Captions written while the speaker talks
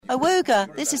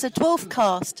Awooga, this is a dwarf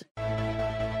cast.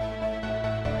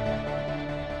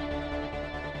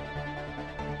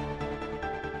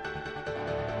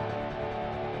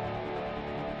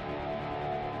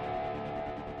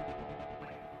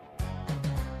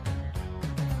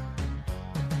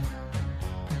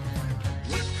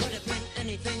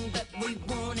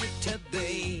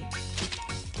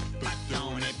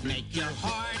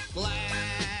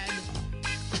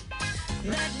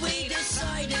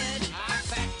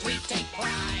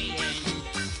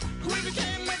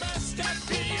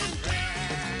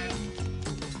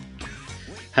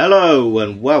 Hello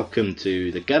and welcome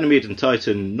to the Ganymede and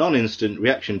Titan non-instant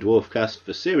reaction dwarfcast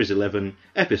for Series 11,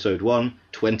 Episode 1,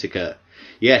 Twentica.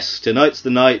 Yes, tonight's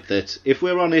the night that, if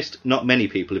we're honest, not many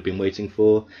people have been waiting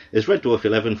for, as Red Dwarf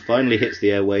 11 finally hits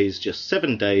the airways just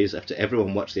 7 days after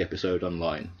everyone watched the episode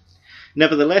online.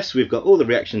 Nevertheless, we've got all the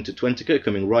reaction to Twentica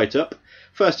coming right up,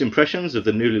 first impressions of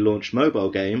the newly launched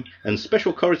mobile game, and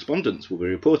special correspondents will be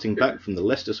reporting back from the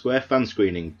Leicester Square fan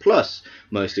screening. Plus,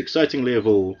 most excitingly of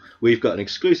all, we've got an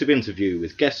exclusive interview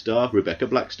with guest star Rebecca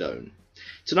Blackstone.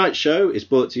 Tonight's show is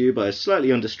brought to you by a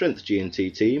slightly under-strength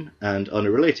G&T team, and on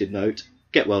a related note,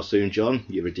 get well soon, John,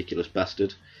 you ridiculous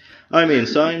bastard. I'm Ian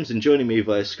Symes, and joining me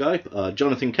via Skype are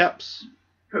Jonathan Capps.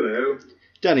 Hello.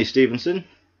 Danny Stevenson.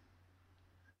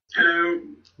 Hello.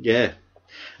 Yeah.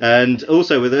 And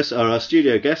also with us are our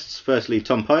studio guests, firstly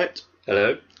Tom Pyatt.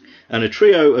 Hello. And a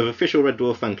trio of official Red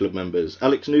Dwarf fan club members,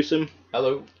 Alex Newsom.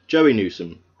 Hello. Joey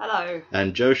Newsom. Hello.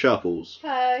 And Joe Sharples.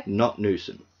 Hey. Not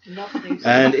Newsom. Not Newsom.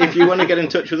 And if you want to get in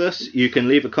touch with us, you can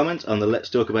leave a comment on the Let's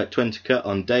Talk About Twentica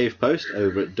on Dave post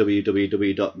over at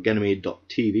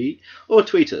www.ganymede.tv or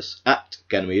tweet us at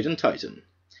Ganymede and Titan.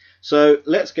 So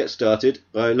let's get started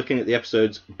by looking at the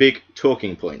episode's big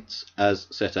talking points as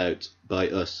set out by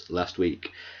us last week.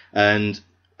 And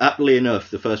aptly enough,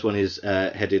 the first one is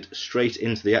headed straight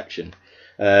into the action.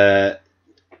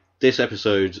 This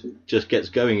episode just gets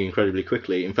going incredibly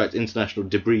quickly. In fact, International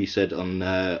Debris said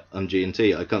on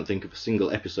G&T, I can't think of a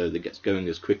single episode that gets going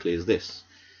as quickly as this.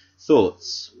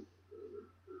 Thoughts?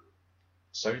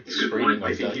 Sorry, screening.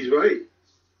 I think he's right.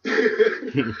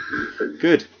 Good.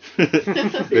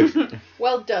 Good.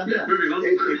 Well done. Yeah, moving on.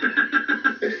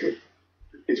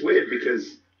 It's weird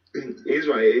because he's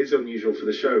right. It is unusual for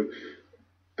the show,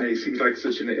 and it seems like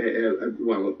such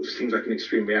it seems like an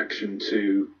extreme reaction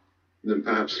to the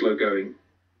perhaps slow going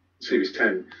Series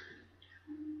 10,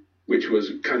 which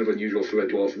was kind of unusual for Red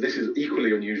Dwarf. This is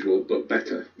equally unusual but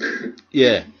better.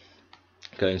 Yeah,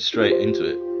 going straight into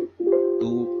it. Ooh.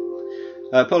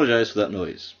 I apologise for that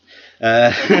noise.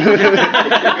 That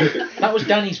was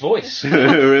Danny's voice. A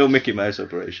real Mickey Mouse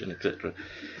operation, etc.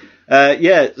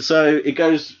 Yeah, so it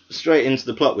goes straight into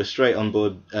the plot. We're straight on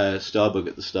board Starbug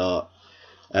at the start.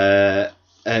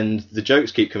 And the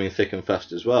jokes keep coming thick and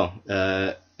fast as well.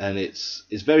 And it's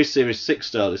very Series 6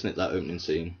 style, isn't it, that opening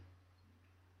scene?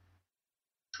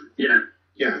 Yeah,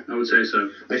 I would say so.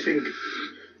 I think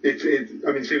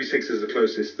Series 6 is the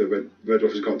closest that Red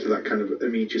Dwarf has got to that kind of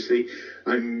immediacy.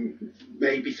 I'm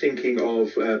maybe thinking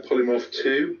of Polymorph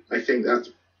 2. I think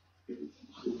that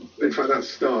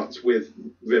starts with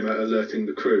Rimmer alerting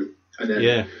the crew, and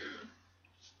then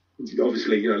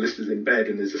obviously Lister's in bed,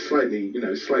 and there's a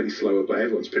slightly slower, but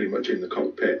everyone's pretty much in the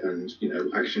cockpit and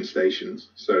action stations.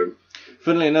 So,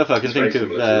 funnily enough, I can think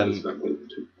of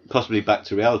possibly Back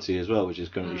to Reality as well, which is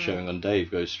currently showing on Dave,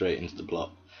 goes straight into the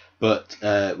plot. But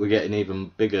we're getting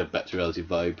even bigger Back to Reality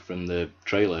vibe from the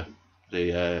trailer,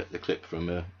 the clip from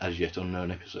a as yet unknown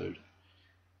episode.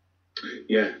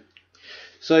 Yeah.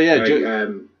 So yeah,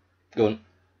 go on.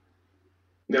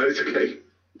 No, it's okay.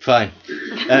 Fine.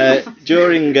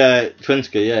 During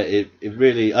Twentica, it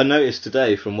really, I noticed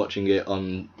today from watching it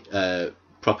on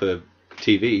proper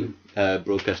TV,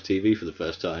 broadcast TV for the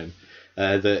first time,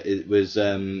 that it was.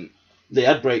 The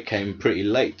ad break came pretty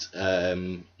late.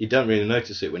 You don't really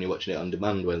notice it when you're watching it on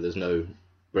demand, where there's no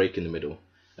break in the middle.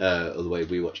 Or the way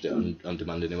we watched it on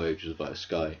demand anyway, which was via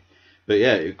Sky. But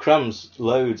yeah, it crams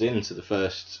loads into the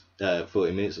first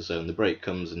 40 minutes or so, and the break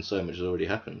comes and so much has already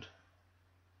happened.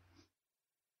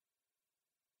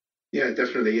 Yeah,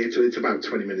 definitely. It's about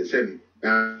 20 minutes in.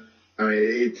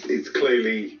 It's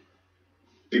clearly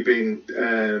been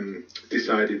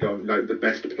decided on, like, the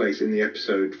best place in the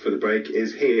episode for the break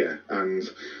is here, and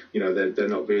they're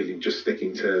not really just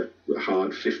sticking to a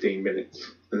hard 15 minutes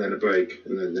and then a break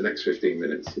and then the next 15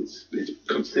 minutes. It's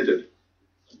considered.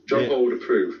 John Paul would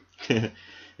approve.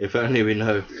 If only we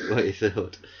know what he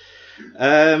thought.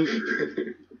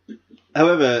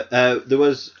 However, there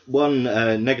was one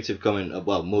negative comment,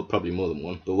 probably more than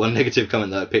one, but one negative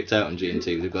comment that I picked out on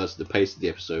G&T with regards to the pace of the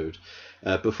episode.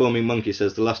 Performing Monkey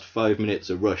says the last 5 minutes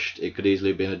are rushed. It could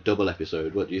easily have been a double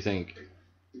episode. What do you think?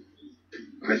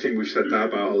 I think we've said that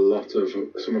about a lot of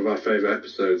some of our favourite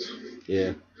episodes.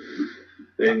 Yeah.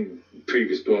 In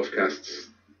previous Dwarfcasts,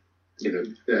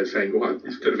 they're saying, well,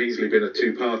 this could have easily been a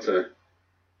two-parter.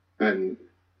 And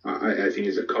I think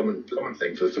it's a common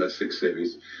thing for the first 6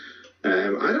 series.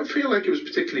 I don't feel like it was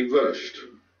particularly rushed.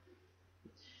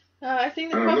 I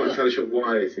think I'm not entirely sure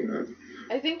why I think that.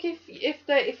 I think if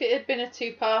it had been a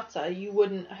two-parter, you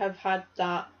wouldn't have had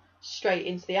that straight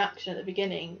into the action at the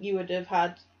beginning. You would have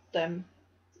had them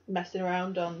messing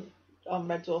around on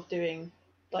Red Dwarf doing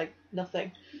like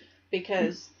nothing,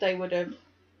 because they would have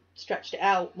stretched it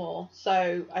out more.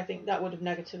 So I think that would have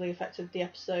negatively affected the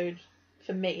episode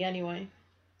for me anyway.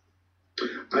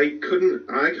 I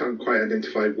can't quite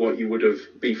identify what you would have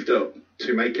beefed up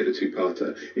to make it a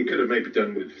two-parter. It could have maybe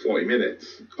done with 40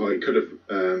 minutes, or it could have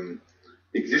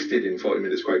existed in 40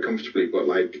 minutes quite comfortably, but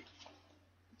like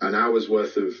an hour's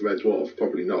worth of Red Dwarf,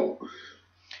 probably not.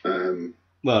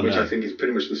 Which I think is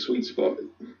pretty much the sweet spot.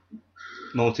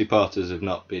 Multi-parters have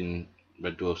not been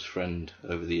Red Dwarf's friend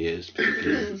over the years.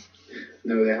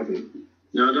 No, they haven't.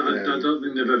 No, I don't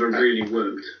think they've ever really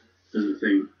worked as a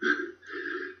thing.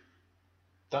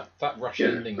 That rushed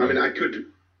ending. I mean, I could.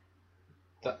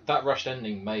 That rushed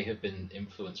ending may have been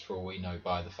influenced, for all we know,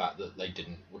 by the fact that they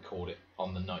didn't record it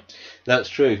on the night. That's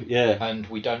true, yeah. And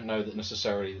we don't know that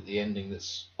necessarily that the ending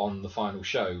that's on the final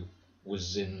show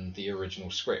was in the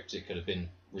original script. It could have been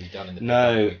redone in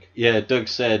the week. Yeah, Doug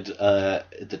said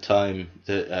at the time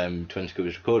that Twentica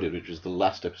was recorded, which was the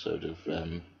last episode of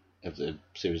the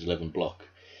Series 11 block,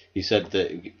 he said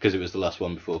that because it was the last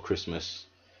one before Christmas,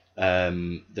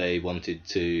 they wanted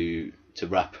to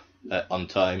wrap on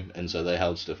time, and so they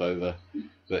held stuff over.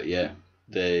 But yeah,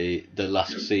 the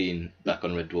last scene back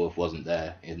on Red Dwarf wasn't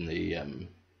there in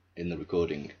the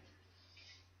recording.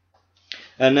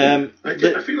 And I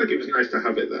feel like it was nice to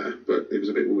have it there, but it was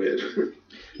a bit weird.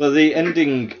 Well, the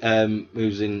ending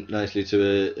moves in nicely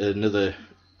to another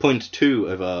point 2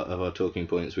 of our talking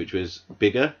points, which was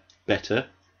bigger, better,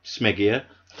 smeggier.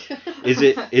 Is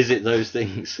it those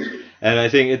things? And I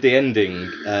think at the ending,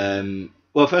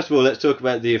 well, first of all, let's talk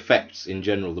about the effects in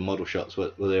general, the model shots.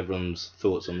 What were everyone's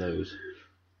thoughts on those?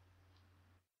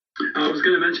 I was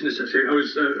going to mention this actually. I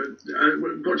was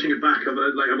watching it back. I've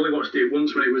only watched it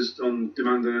once when it was on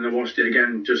demand, and then I watched it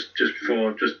again just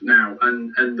now.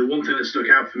 And the one thing that stuck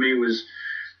out for me was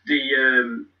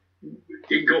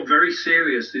it got very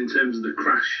serious in terms of the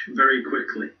crash very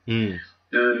quickly.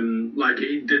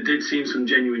 It did seem some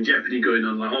genuine jeopardy going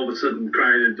on. Like all of a sudden,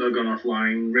 Crane had gone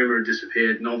offline, Rimmer had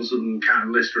disappeared, and all of a sudden, Cat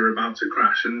and Lister are about to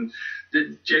crash. And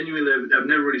genuinely, I've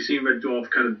never really seen Red Dwarf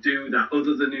kind of do that,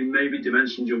 other than in maybe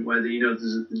Dimension Jump, where there's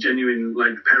a genuine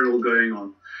peril going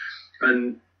on.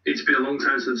 And it's been a long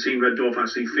time since I've seen Red Dwarf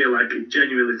actually feel like it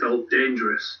genuinely felt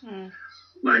dangerous.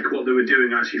 Like what they were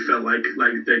doing actually felt like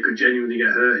they could genuinely get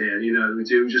hurt here.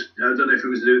 It was just, I don't know if it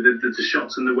was the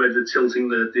shots and the way they're tilting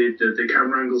the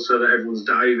camera angle so that everyone's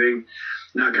diving,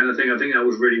 that kind of thing. I think that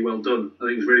was really well done. I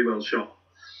think it was really well shot.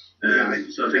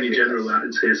 So I think in general that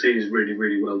entire scene is really,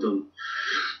 really well done.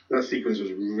 That sequence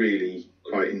was really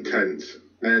quite intense,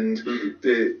 and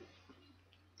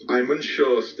I'm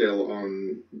unsure still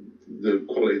on the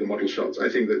quality of the model shots. I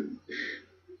think that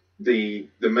the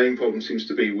main problem seems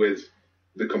to be with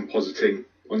the compositing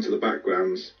onto the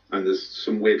backgrounds, and there's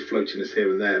some weird floatiness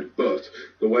here and there, but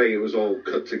the way it was all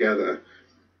cut together,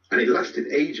 and it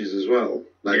lasted ages as well,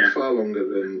 far longer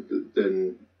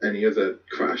than any other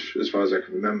crash as far as I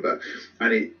can remember,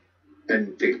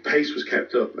 and the pace was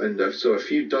kept up, and so a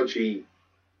few dodgy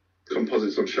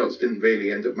composites on shots didn't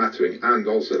really end up mattering, and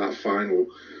also that final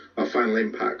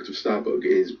impact of Starbug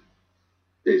is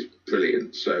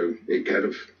brilliant. So it kind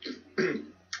of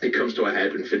it comes to a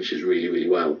head and finishes really, really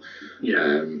well.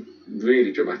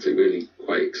 Really dramatic, really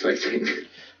quite exciting.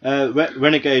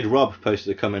 Renegade Rob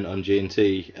posted a comment on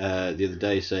G&T the other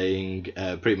day saying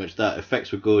pretty much that.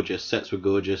 Effects were gorgeous, sets were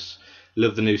gorgeous,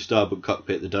 love the new Starbug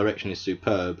cockpit, the direction is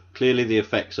superb. Clearly the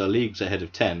effects are leagues ahead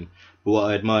of 10, but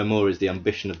what I admire more is the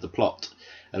ambition of the plot.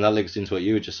 And that links into what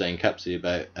you were just saying, Capsy,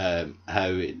 about how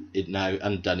it now,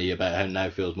 and Danny, about how it now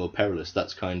feels more perilous.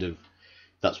 That's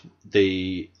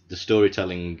the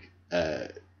storytelling,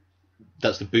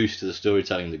 that's the boost to the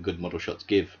storytelling that good model shots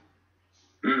give.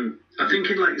 I think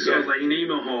in in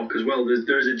Emo Hawk as well,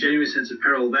 there's a genuine sense of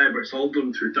peril there, but it's all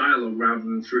done through dialogue rather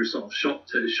than through sort of shot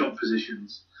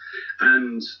positions.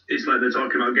 And it's like they're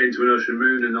talking about getting to an ocean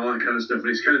moon and all that kind of stuff, and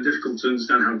it's kind of difficult to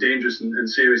understand how dangerous and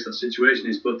serious that situation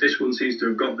is. But this one seems to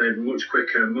have got there much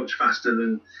quicker, much faster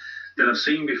than that I've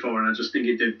seen before, and I just think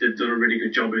they've done a really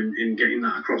good job in getting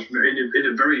that across in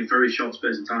a very, very short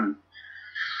space of time.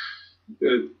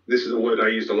 This is a word I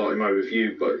used a lot in my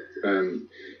review, but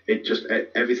it just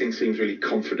everything seems really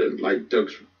confident. Like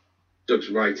Doug's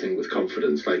writing with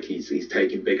confidence, like he's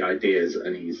taking big ideas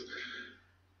and he's,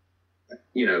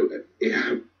 you know,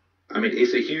 I mean,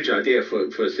 it's a huge idea for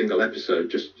a single episode,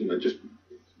 just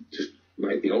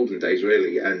like the olden days,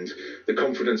 really. And the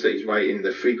confidence that he's writing,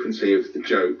 the frequency of the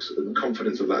jokes, and the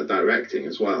confidence of that directing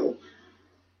as well.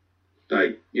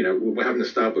 Like, you know, we're having a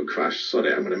Starbucks crash, sod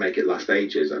it, I'm going to make it last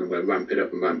ages, and I'm going to ramp it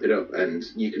up. And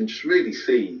you can just really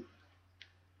see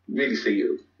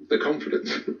the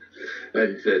confidence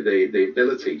and the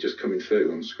ability just coming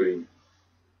through on screen.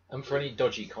 And for any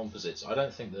dodgy composites, I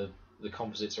don't think the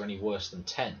composites are any worse than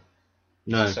 10.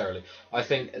 No. Necessarily. I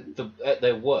think at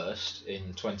their worst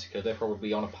in 20K, they're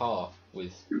probably on a par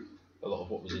with a lot of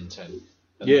what was in 10.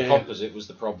 And the composite was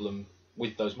the problem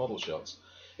with those model shots.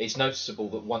 It's noticeable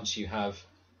that once you have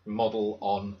model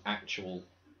on actual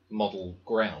model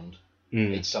ground,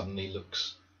 it suddenly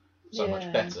looks so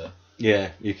much better.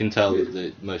 Yeah, you can tell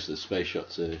that most of the space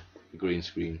shots are green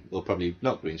screen, or probably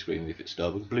not green screen if it's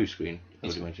Starbucks, blue screen. I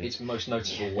would imagine. It's most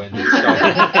noticeable when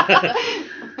Starbucks.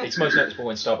 It's most noticeable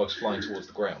when Starbucks flying towards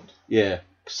the ground. Yeah.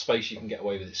 Space you can get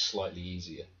away with it slightly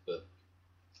easier, but.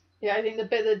 Yeah, I think the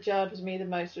bit that jarred with me the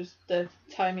most was the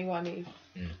timey-wimey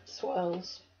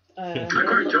swirls. I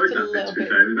quite enjoyed that bit, to be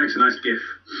fair. It makes a nice gif.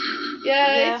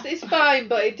 Yeah, it's fine,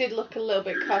 but it did look a little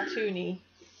bit cartoony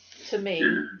to me.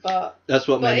 Yeah. But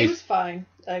it was fine.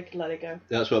 I could let it go.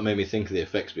 That's what made me think of the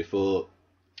effects before.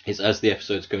 It's as the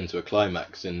episode's coming to a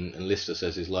climax, and Lister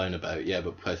says his line about,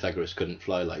 but Pythagoras couldn't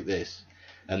fly like this.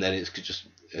 And then it's just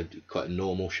quite a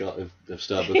normal shot of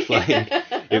Starbucks flying.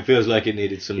 It feels like it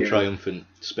needed some triumphant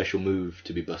special move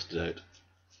to be busted out.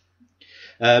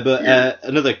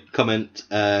 Another comment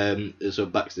sort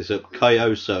of backs this up.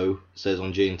 Kyoso says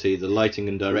on G&T, the lighting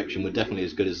and direction were definitely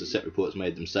as good as the set reports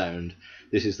made them sound.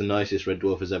 This is the nicest Red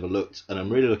Dwarf has ever looked, and I'm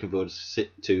really looking forward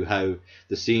to how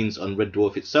the scenes on Red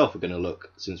Dwarf itself are going to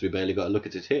look, since we barely got a look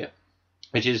at it here.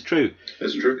 Which is true.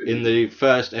 That's true. In the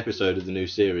first episode of the new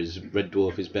series, Red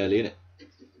Dwarf is barely in it.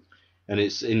 And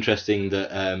it's interesting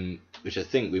that, which I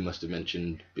think we must have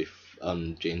mentioned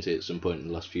on G&T at some point in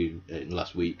the last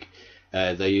week,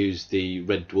 they used the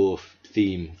Red Dwarf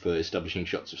theme for establishing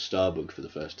shots of Starbug for the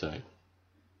first time.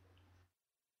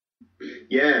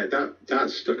 Yeah, that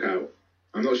stuck out.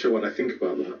 I'm not sure what I think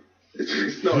about that.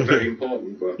 It's not very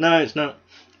important, but... No, it's not.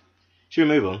 Should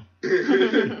we move on?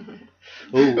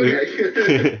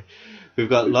 Okay. We've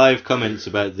got live comments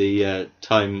about the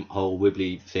time hole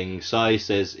wibbly thing. Sai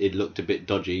says it looked a bit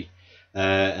dodgy.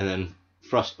 And then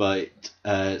Frostbite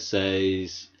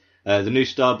says... the new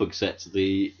Starbug set,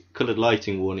 the coloured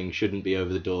lighting warning shouldn't be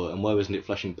over the door, and why wasn't it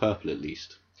flashing purple at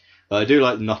least? I do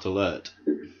like not alert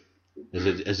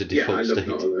as a default state.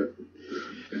 Not alert.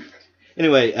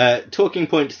 Anyway, talking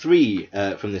point 3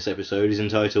 from this episode is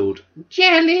entitled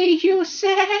 "Jelly, you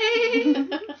say,"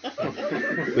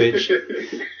 which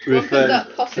what could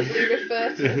that possibly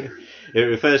refer to? It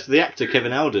refers to the actor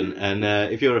Kevin Alden,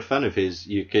 and if you're a fan of his,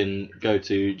 you can go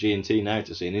to G&T now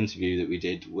to see an interview that we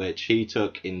did, which he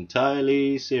took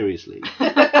entirely seriously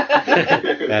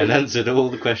and answered all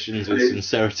the questions with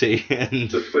sincerity. And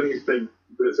the funniest thing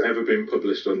that's ever been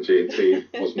published on G&T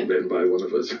wasn't written by one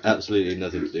of us. Absolutely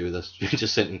nothing to do with us. We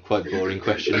just sent him quite boring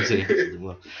questions, and he answered them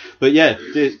well. But yeah,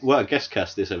 what a guest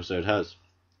cast this episode has.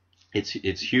 It's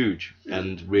huge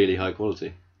and really high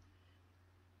quality.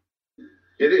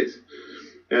 It is.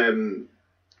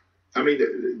 I mean,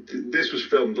 this was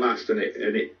filmed last, and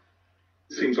it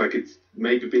seems like it's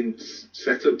maybe been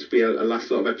set up to be a last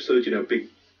sort of episode. You know, big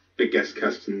guest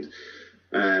cast and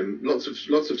lots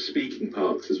of speaking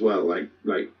parts as well.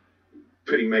 Like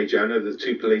pretty major. I know the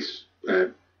two police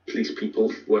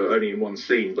people were only in one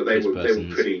scene, but they were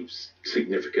pretty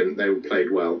significant. They were played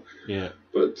well. Yeah.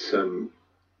 But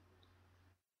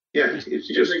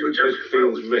it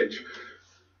feels rich.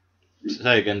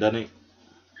 Say again, Danny.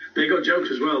 They got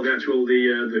jokes as well.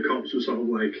 The cops were sort of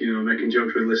like, you know, making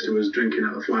jokes when Lister was drinking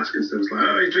out of the flask and stuff. It was like,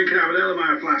 oh, he's drinking out of an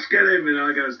Erlenmeyer flask, get him, and all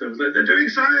that kind of stuff. Like, they're doing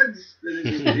science.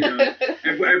 You know,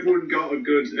 everyone got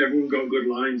good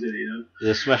lines in it. You know.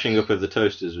 The smashing up of the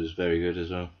toasters was very good as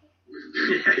well.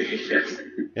 Yes.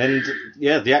 And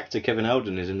yeah, the actor Kevin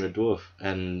Alden is in Red Dwarf,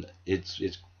 and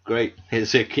it's great.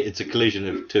 It's a collision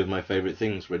of two of my favourite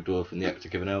things: Red Dwarf and the actor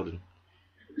Kevin Alden.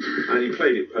 And he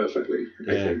played it perfectly,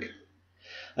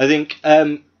 I think.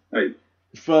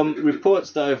 From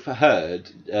reports that I've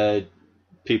heard,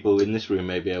 people in this room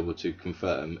may be able to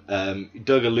confirm,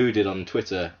 Doug alluded on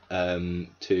Twitter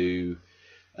to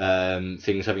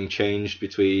things having changed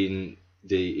between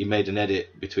he made an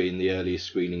edit between the earliest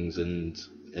screenings and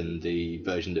the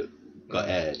version that got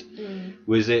aired.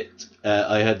 Was it?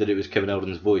 I heard that it was Kevin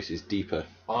Eldon's voice is deeper.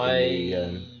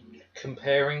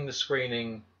 Comparing the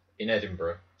screening in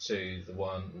Edinburgh to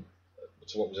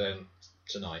what was aired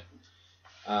tonight.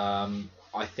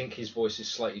 I think his voice is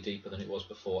slightly deeper than it was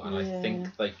before, and I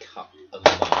think they cut a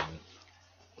line.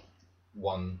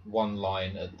 One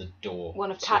line at the door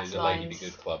One of to Cat's the Lady lines. Be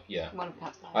Good Club. Yeah. One of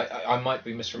Cat's lines. I might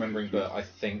be misremembering, but I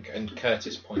think, and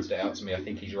Curtis pointed it out to me, I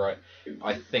think he's right.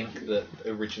 I think that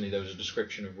originally there was a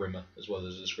description of Rimmer as well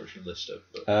as a description of Lister.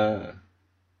 But...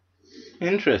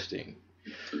 Interesting.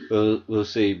 We'll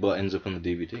see what ends up on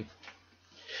the DVD.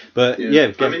 But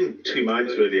I'm in two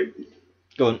minds really.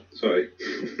 Go on. Sorry.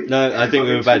 No, I think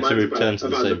we were about to return to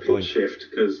the same point. Shift,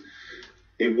 because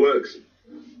it works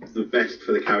the best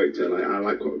for the character. Like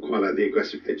I quite like the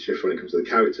aggressive pitch shift when it comes to the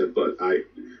character, but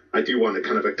I do want a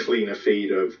kind of a cleaner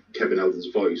feed of Kevin Eldon's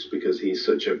voice because he's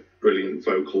such a brilliant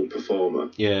vocal performer.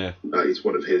 Yeah. It's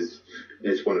one of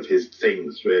his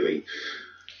things really.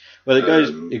 Well,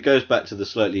 it goes back to the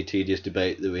slightly tedious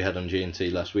debate that we had on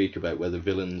G&T last week about whether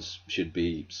villains should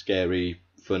be scary,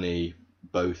 funny,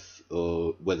 both,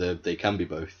 or whether they can be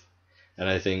both. And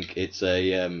I think it's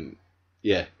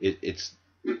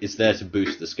it's there to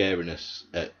boost the scariness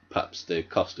at perhaps the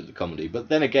cost of the comedy. But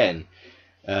then again,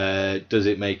 does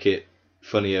it make it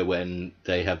funnier when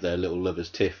they have their little lover's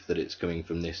tiff that it's coming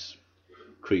from this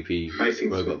creepy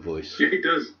robot voice? Yeah, it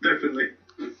does, definitely.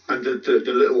 And the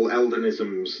little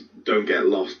Eldonisms don't get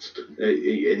lost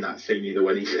in that scene either.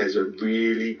 When he says a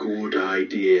really good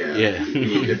idea,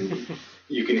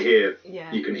 you can hear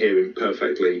him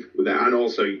perfectly with that. And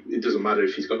also, it doesn't matter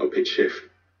if he's got a pitch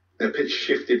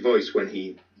shifted voice when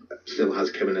he still has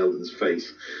Kevin Eldon's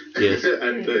face. Yes.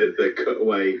 And the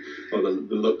cutaway or the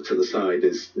look to the side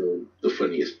is the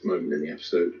funniest moment in the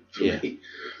episode for me.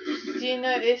 Do you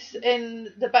notice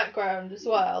in the background as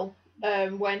well?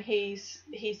 When he's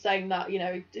saying that,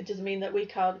 it doesn't mean that we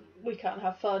can't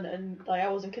have fun, and I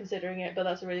wasn't considering it, but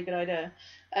that's a really good idea.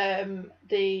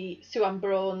 The Suan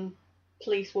Braun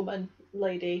policewoman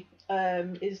lady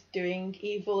is doing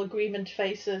evil agreement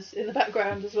faces in the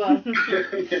background as well.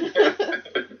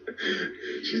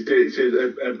 She's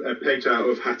doing a page out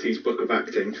of Hattie's book of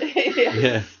acting.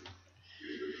 Yeah.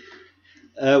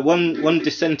 One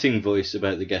dissenting voice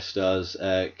about the guest stars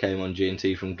came on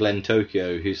G&T from Glenn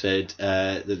Tokyo, who said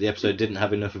that the episode didn't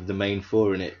have enough of the main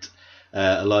four in it.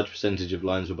 A large percentage of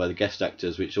lines were by the guest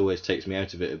actors, which always takes me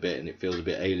out of it a bit, and it feels a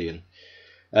bit alien.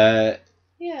 I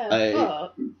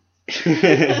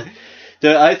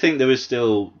think there was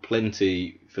still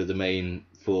plenty for the main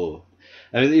four.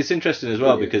 I mean, it's interesting as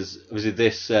well because obviously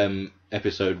this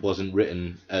episode wasn't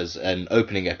written as an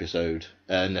opening episode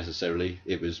necessarily.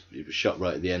 It was shot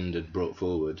right at the end and brought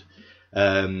forward.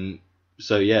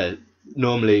 So yeah,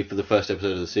 normally for the first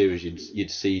episode of the series,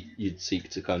 you'd seek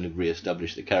to kind of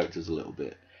re-establish the characters a little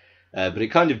bit, but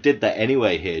it kind of did that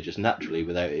anyway here, just naturally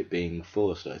without it being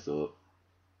forced. I thought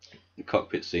the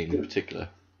cockpit scene in particular.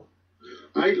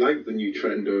 I like the new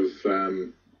trend of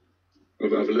a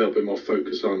little bit more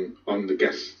focus on the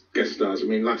guest stars. I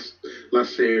mean,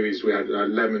 last series we had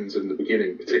Lemons in the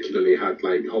beginning, particularly had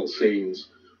like whole scenes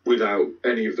without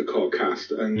any of the core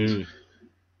cast, and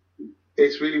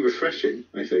it's really refreshing.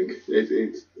 I think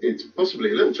it's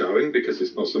possibly a little jarring because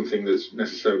it's not something that's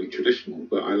necessarily traditional,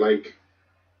 but I like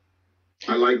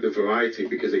the variety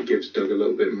because it gives Doug a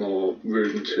little bit more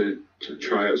room to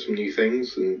try out some new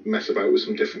things and mess about with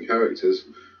some different characters.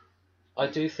 I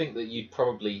do think that you'd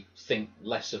probably think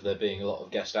less of there being a lot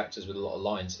of guest actors with a lot of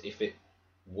lines if it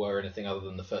were anything other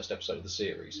than the first episode of the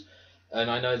series. And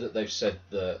I know that they've said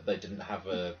that they didn't have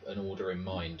an order in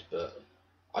mind, but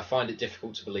I find it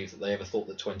difficult to believe that they ever thought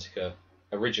that Twentica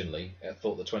originally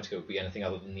thought that Twentica would be anything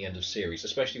other than the end of series,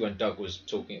 especially when Doug was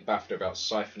talking at BAFTA about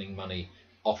siphoning money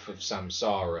off of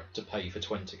Samsara to pay for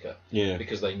Twentica,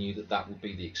 because they knew that would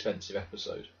be the expensive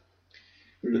episode.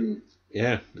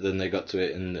 Yeah, but then they got to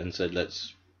it and said,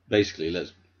 let's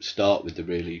start with the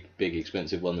really big,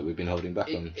 expensive one that we've been holding back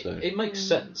on. So it makes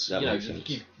sense. Makes sense.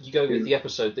 You go with the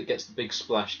episode that gets the big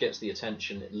splash, gets the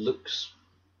attention, it looks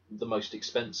the most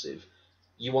expensive.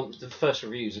 You want the first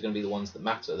reviews are going to be the ones that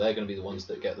matter. They're going to be the ones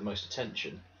that get the most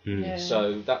attention.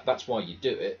 So that's why you do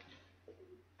it.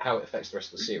 How it affects the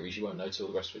rest of the series, you won't know till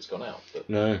the rest of it's gone out. But.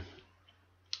 No.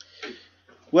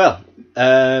 Well,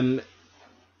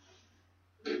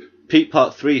 Pete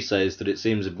Part 3 says that it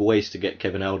seems a waste to get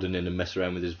Kevin Eldon in and mess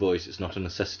around with his voice. It's not a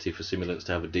necessity for simulants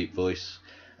to have a deep voice.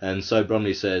 And So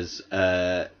Bromley says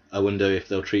I wonder if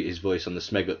they'll treat his voice on the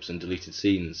Smeg-Ups and deleted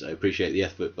scenes. I appreciate the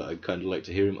effort, but I'd kind of like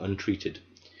to hear him untreated.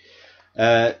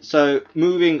 So,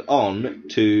 moving on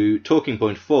to talking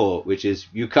point 4, which is,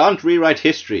 you can't rewrite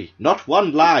history, not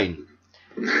one line,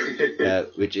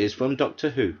 which is from Doctor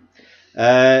Who.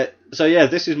 So yeah,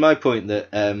 this is my point that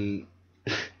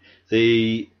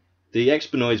the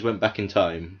Expanoids went back in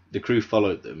time, the crew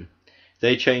followed them,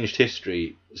 they changed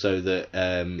history so that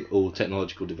all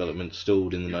technological development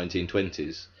stalled in the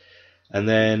 1920s, and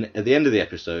then at the end of the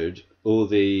episode, all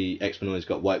the Expanoids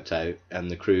got wiped out and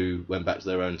the crew went back to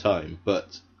their own time,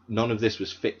 but none of this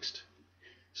was fixed.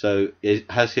 So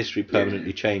has history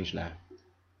permanently changed now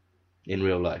in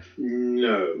real life?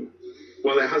 No.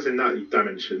 Well, it has in that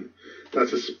dimension.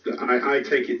 I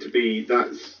take it to be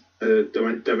that's a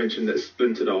dimension that's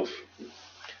splintered off.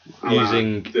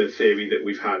 Using the theory that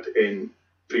we've had in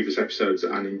previous episodes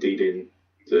and indeed in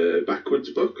the Backwards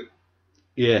book.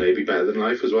 Yeah. Maybe Better Than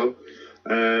Life as well.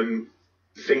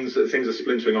 Things are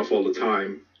splintering off all the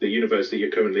time. The universe that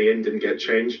you're currently in didn't get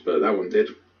changed, but that one did.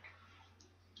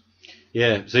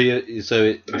 Yeah, this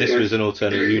was an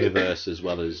alternate universe as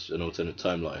well as an alternate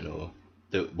timeline, or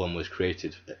that one was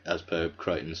created as per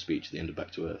Crichton's speech at the end of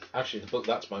Back to Earth. Actually, the book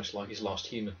that's most like is Last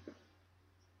Human.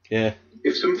 Yeah.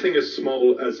 If something as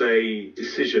small as a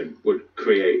decision would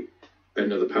create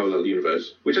another parallel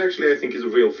universe, which actually I think is a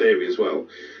real theory as well,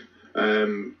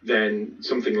 then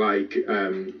something like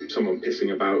someone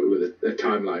pissing about with a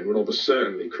timeline would almost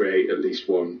certainly create at least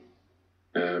one.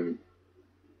 I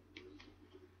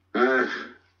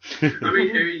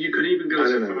mean, you could even go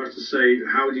so far as to say,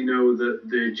 how do you know that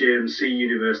the JMC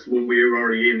universe, the one we were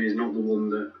already in, is not the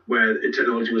one where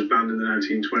technology was banned in the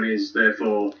 1920s,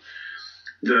 therefore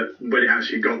that when it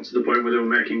actually got to the point where they were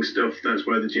making stuff, that's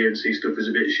where the GMC stuff is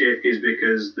a bit shit, is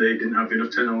because they didn't have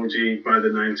enough technology by the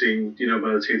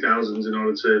 2000s in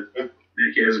order to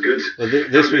make it as good. Well,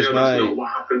 this was that's not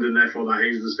what happened, and therefore that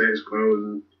is the status quo.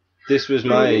 And this was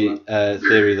my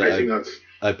theory that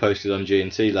I posted on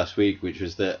G&T last week, which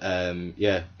was that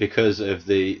because of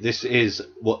this is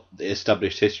what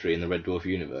established history in the Red Dwarf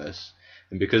universe,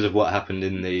 and because of what happened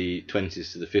in the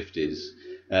 20s to the 50s.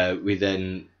 We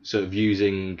then, sort of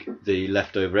using the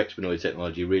leftover Expanoid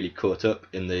technology, really caught up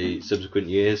in the subsequent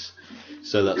years.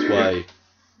 So that's why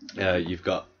you've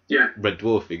got Red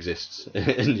Dwarf exists,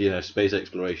 and space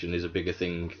exploration is a bigger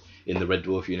thing in the Red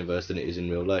Dwarf universe than it is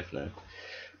in real life now.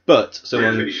 But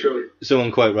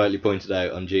someone quite rightly pointed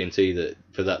out on G&T that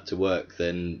for that to work,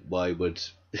 then why would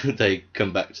they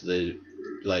come back to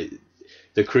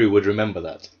the crew would remember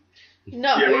that.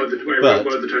 No. Yeah, why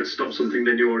they tried to stop something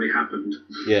they knew already happened.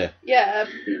 Yeah. Yeah,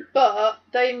 but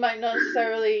they might not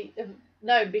necessarily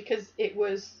know because it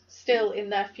was still in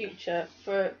their future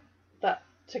for that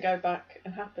to go back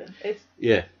and happen. It's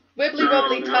wibbly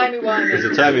wobbly, timey-wimey. It's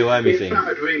a timey-wimey thing. That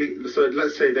had so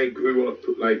let's say they grew up,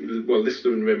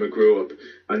 Lister and Rimmer grew up,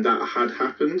 and that had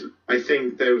happened. I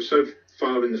think they were so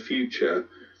far in the future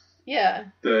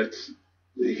that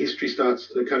the history starts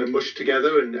to kind of mush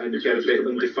together and get a bit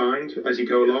undefined as you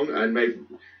go along, and maybe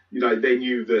they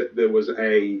knew that there was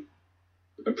a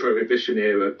prohibition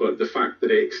era, but the fact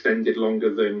that it extended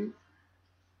longer than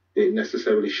it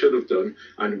necessarily should have done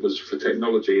and was for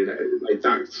technology, and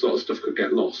that sort of stuff could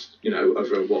get lost,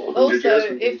 over what, 100 years,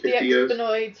 also, if the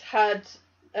Expanoids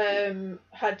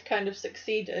had kind of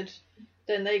succeeded,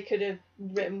 then they could have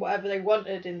written whatever they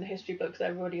wanted in the history books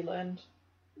they've already learned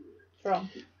from.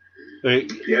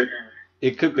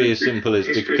 It could be as simple as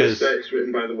because it's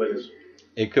written by the winners.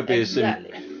 It could be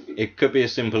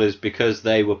as simple as because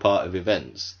they were part of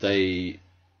events, they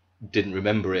didn't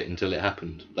remember it until it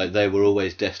happened. Like they were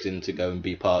always destined to go and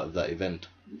be part of that event.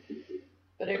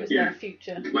 But it was their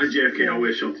future. Like JFK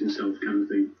always shot himself, kind of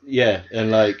thing. Yeah,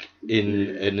 and like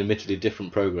in an admittedly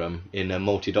different programme, in a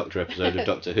multi-Doctor episode of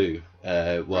Doctor Who,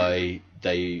 why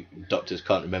Doctors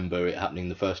can't remember it happening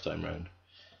the first time round.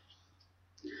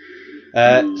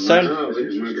 Soundable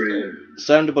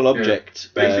object.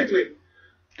 Basically.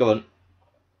 Go on.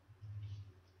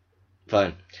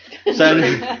 Fine.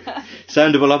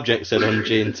 Soundable object said on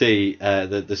G&T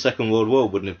that the Second World War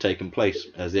wouldn't have taken place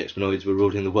as the Expanoids were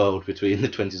ruling the world between the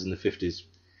 20s and the 50s.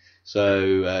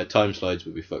 So time slides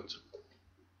would be fucked.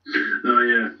 Oh,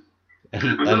 yeah.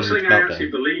 I'm not saying I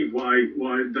actually believe why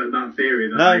that theory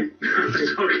that I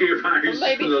was talking about is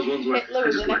maybe one of those ones where Hitler I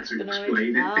was just an like to Expanoid.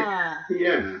 explain it.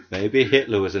 Yeah. Maybe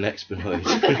Hitler was an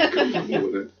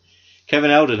Expanoid.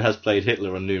 Kevin Eldon has played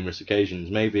Hitler on numerous occasions.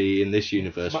 Maybe in this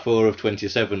universe, 4 of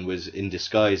 27 was in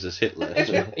disguise as Hitler.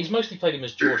 So. He's mostly played him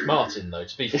as George Martin, though,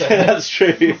 to be fair. That's true.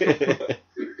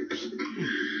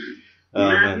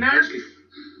 Actually,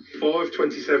 4 of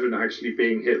 27 actually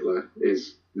being Hitler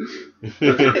is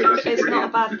It's not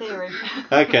a bad theory.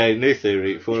 Okay, new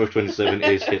theory. 4 of 27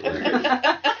 is Hitler.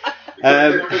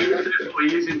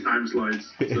 Definitely using time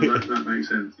slides, so that makes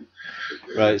sense.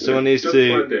 Right, someone needs Just to.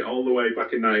 planned it all the way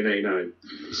back in 1989.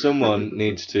 Someone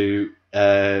needs to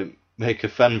make a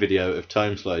fan video of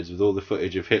time slides with all the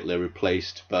footage of Hitler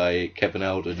replaced by Kevin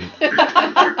Alden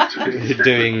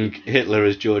doing Hitler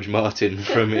as George Martin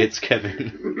from It's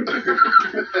Kevin.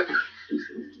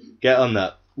 Get on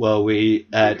that while we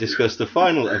discuss the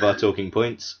final of our talking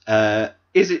points.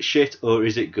 Is it shit or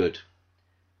is it good?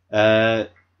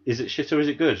 Is it shit or is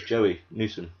it good? Joey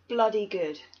Newsom. Bloody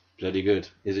good. Bloody good.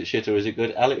 Is it shit or is it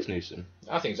good? Alex Newsom.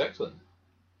 I think it's excellent.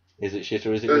 Is it shit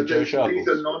or is it good? Joe Sharple. These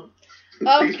are not,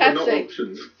 Oh, these are not Kevsey.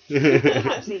 options.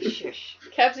 Absolutely shush.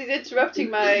 Kevsy's interrupting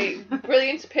my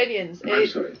brilliant opinions. I'm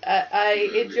sorry.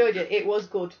 I enjoyed it. It was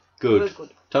good. Good.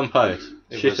 Good. Tom Pyatt.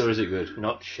 It Shit was or is it good?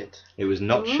 Not shit. It was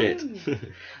not shit.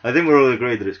 I think we're all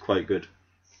agreed that it's quite good,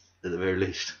 at the very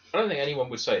least. I don't think anyone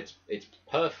would say it's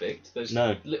perfect. There's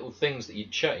No. little things that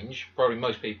you'd change. Probably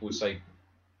most people would say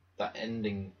that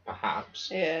ending, perhaps.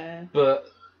 Yeah. But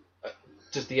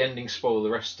does the ending spoil the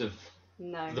rest of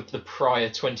No. the prior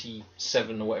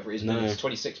 27 or whatever it is No. minutes,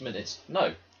 26 minutes?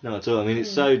 No. No, at all. I mean, it's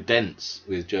so dense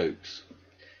with jokes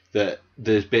that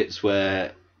there's bits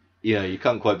where, you know, you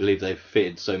can't quite believe they've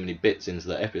fitted so many bits into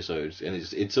that episode, and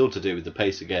it's all to do with the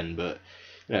pace again. But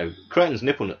you know, Crichton's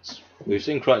nipple nuts. We've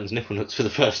seen Crichton's nipple nuts for the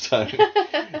first time,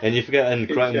 and you forget, and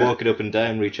Crichton Yeah. walking up and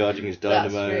down, recharging his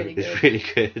That's dynamo really is good. really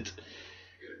good.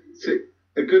 So,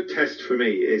 a good test for me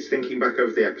is thinking back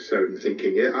over the episode and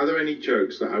thinking, are there any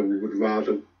jokes that I would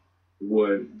rather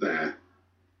weren't there?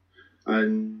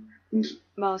 And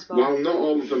Mars bar. while not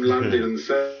all of them landed in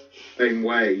the same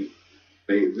way,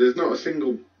 there's not a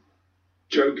single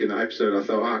joke in that episode I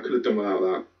thought, I could have done without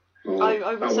that. Or,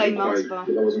 I would that say wasn't Mars quite- bar.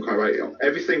 That wasn't quite right.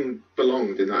 Everything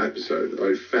belonged in that episode.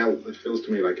 It feels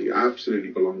to me like it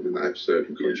absolutely belonged in that episode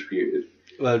and contributed.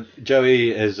 Well,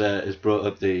 Joey has brought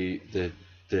up the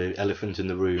elephant in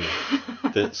the room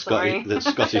that Sorry.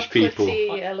 Scottish people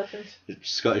Chocolatey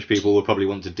elephant. will probably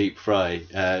want to deep fry.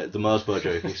 The Mars bar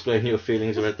joke. Explain your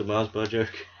feelings about the Mars bar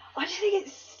joke. I just think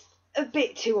it's a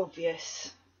bit too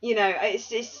obvious. You know, it's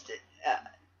just.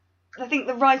 I think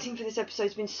the writing for this episode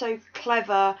has been so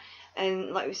clever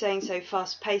and, like we were saying, so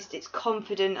fast paced. It's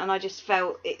confident, and I just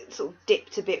felt it sort of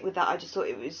dipped a bit with that. I just thought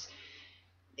it was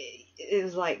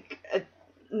like a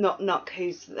knock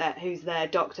who's there,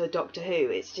 Doctor Who.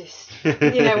 It's just,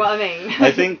 you know what I mean.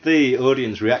 I think the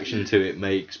audience reaction to it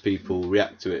makes people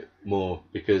react to it more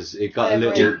because it got I a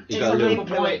little. agree. It got a It's little.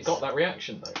 But why it got that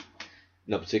reaction though?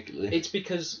 Not particularly. It's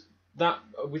because that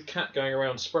with Cat going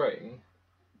around spraying,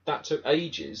 that took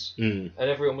ages, Mm. and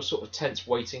everyone was sort of tense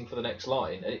waiting for the next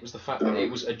line, and it was the fact that it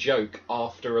was a joke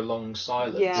after a long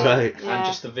silence, Yeah. Right. and Yeah.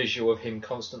 just the visual of him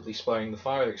constantly spraying the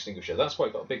fire extinguisher. That's why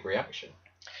it got a big reaction.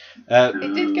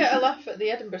 It did get a laugh at the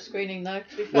Edinburgh screening, though,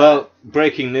 to be fair. Well,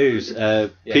 breaking news.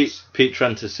 Yes. Pete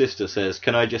Tranter's sister says,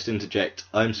 "Can I just interject?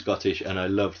 I'm Scottish and I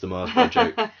loved the Mars bar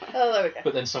joke." Oh, there we go.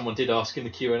 But then someone did ask in the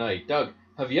Q&A, Doug,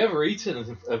 have you ever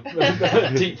eaten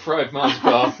a deep fried Mars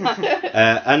bar?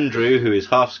 Andrew, who is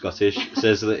half Scottish,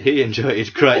 says that he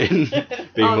enjoyed Crichton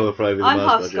being more private than I'm Mars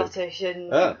half bar joke. Scottish,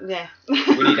 and Oh. yeah.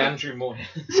 We need Andrew more.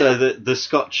 So the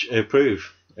Scotch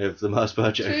approve of the Mars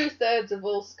bar joke. 2/3 of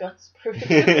all Scots prove.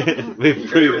 We've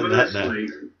proven that now. Conversely,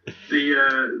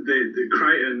 the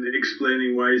Crichton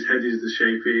explaining why his head is the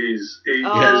shape it is, it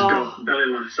Oh. has got belly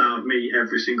laughs out of me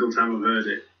every single time I've heard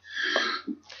it.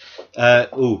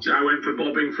 Ooh. So I went for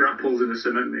bobbing for apples in a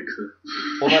cement mixer.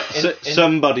 Well, that,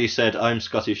 Somebody said I'm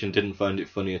Scottish and didn't find it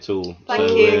funny at all. Thank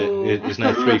so you. It is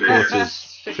now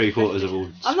three quarters of all.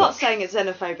 I'm not Scotch. saying it's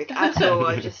xenophobic at all.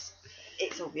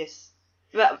 It's obvious.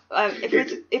 But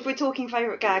if we're talking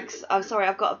favourite gags, I'm sorry,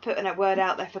 I've got to put a word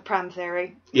out there for Pram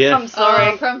Theory. Yeah. I'm sorry.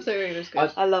 Oh, Pram Theory was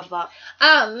good. I love that.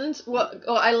 And what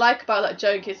I like about that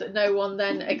joke is that no one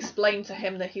then explained to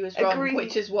him that he was wrong, Agreed.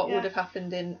 which is what Yeah. would have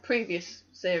happened in previous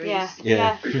series. Yeah.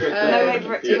 Yeah. No Yeah.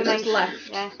 over-explanation. Just left.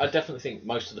 Yeah. I definitely think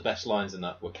most of the best lines in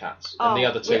that were Cat's. Oh, And the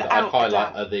other two that I'd without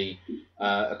highlight doubt. are the,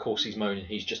 of course he's moaning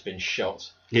he's just been shot,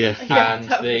 Yeah. Yeah, and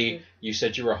that was the, good. you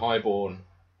said you were a highborn,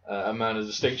 a man of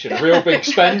distinction, a real big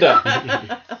spender.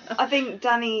 I think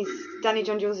Danny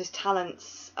John Jules'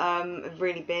 talents have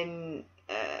really been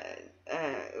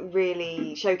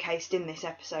really showcased in this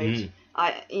episode.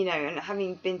 And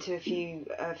having been to a few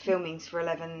filmings for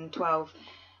 11, 12,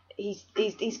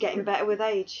 he's getting better with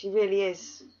age. He really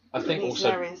is. I think He's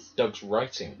also hilarious. Doug's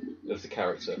writing of the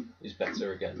character is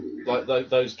better again. Like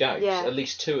those gags, Yeah. at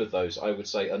least two of those, I would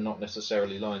say, are not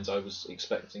necessarily lines I was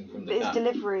expecting from But the his Cat.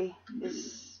 delivery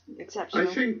is exceptional.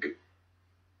 I think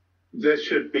there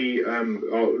should be,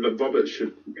 Robert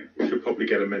should probably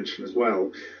get a mention as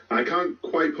well. I can't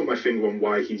quite put my finger on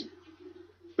why he's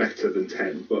better than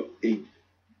 10, but it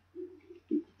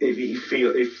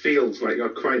feels like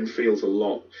Crichton feels a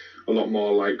lot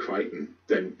more like Crichton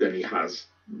than he has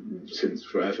since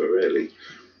forever, really.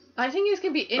 I think it's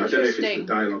going to be I don't know if it's the interesting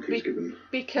dialogue he's given.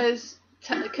 because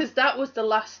that was the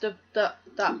last of that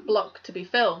block to be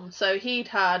filmed, so he'd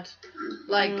had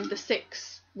like the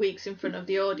 6 weeks in front of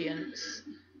the audience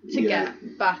to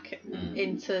get back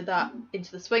into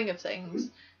the swing of things.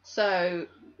 So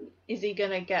is he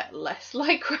going to get less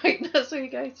like Crichton as we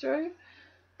go through?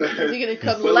 Is he going to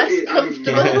become less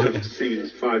comfortable? Season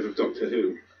 5 of Doctor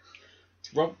Who.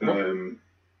 Rob?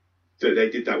 So they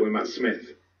did that with Matt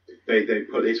Smith. They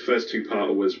put his first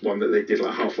 2-parter was one that they did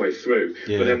like halfway through,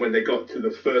 but then when they got to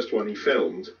the first one he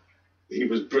filmed, he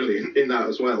was brilliant in that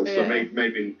as well. So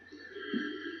maybe.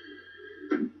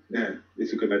 Yeah,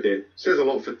 it's a good idea. Says a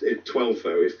lot for 12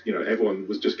 though. If everyone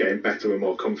was just getting better and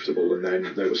more comfortable, and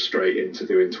then they were straight into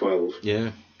doing 12.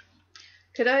 Yeah.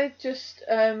 Could I just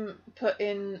put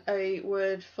in a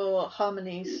word for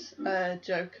Harmony's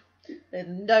joke?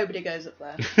 Nobody goes up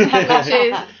there, which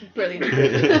is brilliant.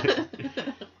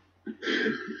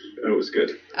 That was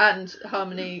good. And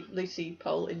Harmony, Lucy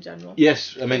Pole in general.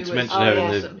 Yes, I meant to mention her.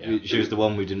 awesome. She was the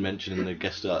one we didn't mention in the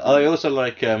guest star. I also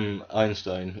like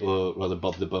Einstein, or rather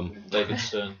Bob the Bum. David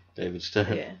Stern. David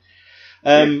Stern. Yeah.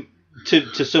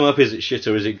 To sum up, is it shit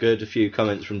or is it good? A few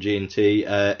comments from G&T.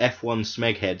 F1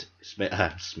 Smeghead.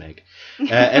 F1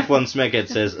 Smeghead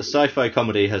says, a sci-fi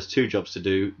comedy has 2 jobs to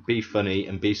do, be funny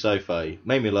and be sci-fi.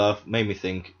 Made me laugh, made me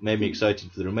think, made me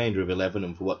excited for the remainder of 11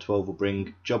 and for what 12 will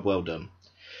bring. Job well done.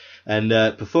 And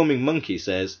Performing Monkey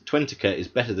says, Twentica is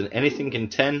better than anything in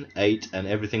 10, 8 and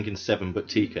everything in 7 but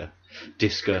Tika.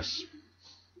 Discuss.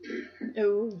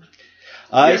 Ooh.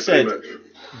 I said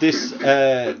this,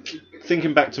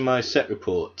 thinking back to my set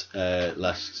report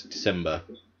last December,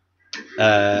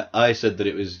 I said that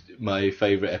it was my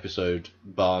favourite episode,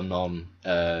 bar none,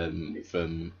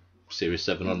 from Series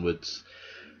 7 onwards,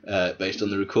 based on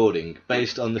the recording.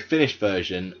 Based on the finished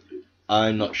version,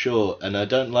 I'm not sure, and I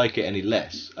don't like it any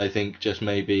less. I think just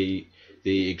maybe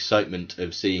the excitement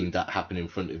of seeing that happen in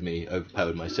front of me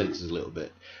overpowered my senses a little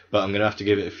bit. But I'm going to have to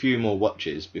give it a few more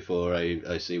watches before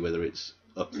I see whether it's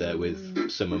up there with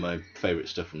some of my favourite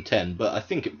stuff from 10. But I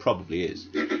think it probably is.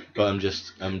 But I'm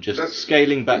just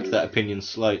scaling back that opinion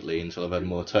slightly until I've had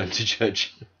more time to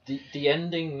judge. The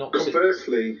ending, not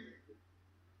conversely.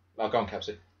 Oh, go on,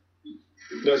 Capsy.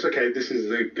 No, it's okay. This is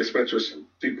the Gazpacho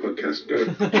Stew podcast. Go.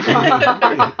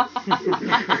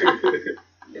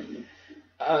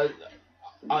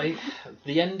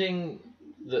 The ending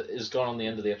that has gone on the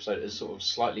end of the episode has sort of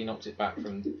slightly knocked it back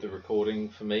from the recording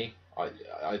for me.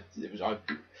 I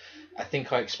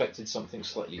think I expected something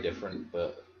slightly different,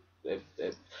 but it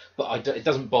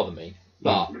doesn't bother me.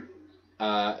 But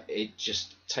it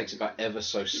just takes it back ever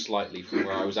so slightly from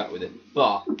where I was at with it.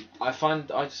 But I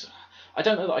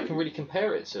don't know that I can really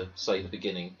compare it to, say, the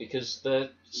beginning, because they're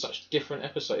such different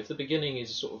episodes. If the beginning is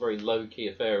a sort of very low-key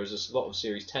affair, as a lot of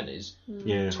Series 10 is,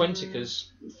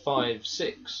 Twentica's 5,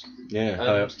 6.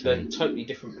 Yeah, they're totally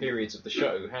different periods of the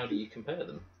show. How do you compare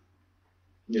them?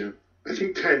 Yeah, I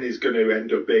think 10 is going to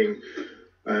end up being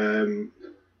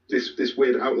this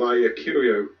weird outlier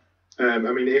curio. I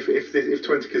mean, if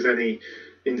Twentica's any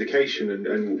indication,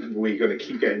 and we're going to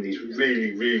keep getting these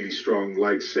really, really strong,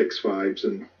 like 6 vibes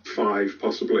and 5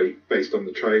 possibly based on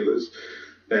the trailers,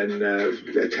 then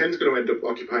 10's going to end up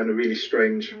occupying a really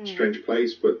strange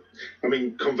place. But I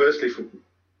mean, conversely,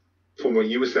 from what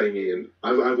you were saying, Ian,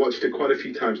 I've watched it quite a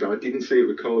few times now. I didn't see it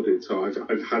recorded, so I've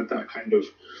had that kind of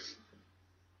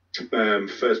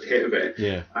first hit of it.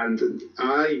 Yeah. And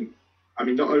I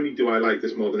mean, not only do I like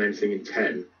this more than anything in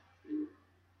 10,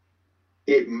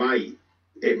 it might,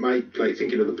 like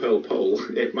thinking of the Pearl Pole,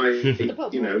 it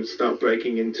might, start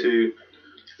breaking into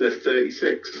the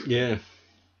 36. Yeah.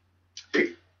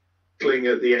 Tickling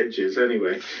at the edges,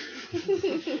 anyway.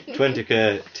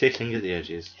 Twentica tickling at the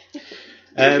edges.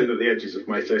 Tickling at the edges of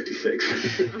my 36.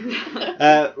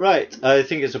 Right, I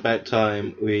think it's about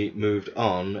time we moved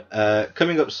on.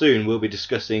 Coming up soon, we'll be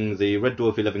discussing the Red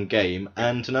Dwarf 11 game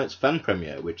and tonight's fan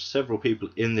premiere, which several people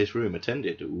in this room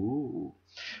attended. Ooh.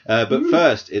 But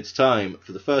first, it's time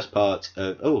for the first part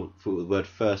of... for the word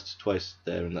first twice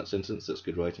there in that sentence. That's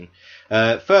good writing.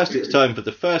 First, it's time for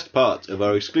the first part of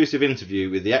our exclusive interview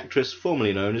with the actress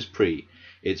formerly known as Pre.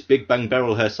 It's Big Bang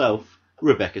Beryl herself,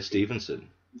 Rebecca Stevenson.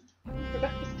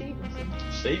 Rebecca Stevenson.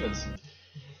 Stevenson.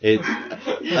 I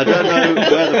don't know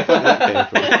where the fuck that came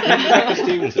from. Rebecca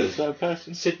Stevenson, is that a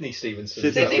person? Sydney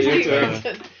Stevenson. Sydney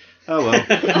Stevenson. Oh well,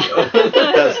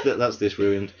 that's this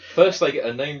ruined. First, they get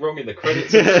a name wrong in the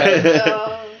credits.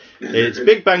 It's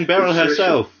Big Bang Barrel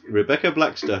herself, Rebecca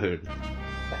Blackstone.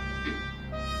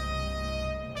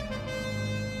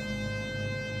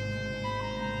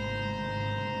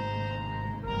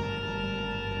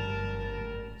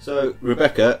 So,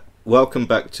 Rebecca, welcome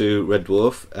back to Red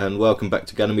Dwarf, and welcome back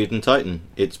to Ganymede and Titan.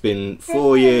 It's been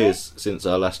 4 years since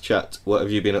our last chat. What have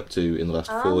you been up to in the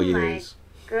last 4 years?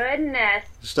 Goodness.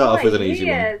 Start off with an easy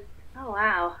one. Oh,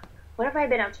 wow. What have I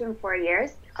been up to in 4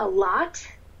 years? A lot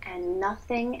and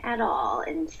nothing at all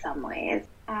in some ways.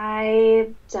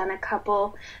 I've done a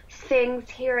couple things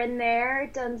here and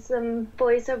there, done some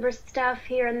voiceover stuff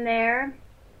here and there.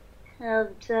 Had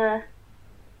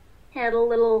a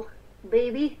little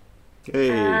baby.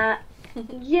 Hey.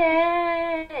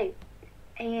 Yay!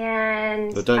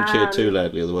 And Well, don't cheer too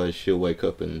loudly, otherwise she'll wake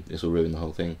up and this will ruin the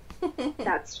whole thing.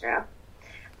 That's true.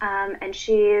 And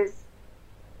she's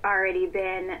already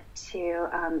been to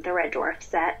the Red Dwarf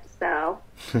set, so...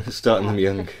 Starting them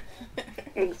young.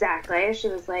 Exactly. She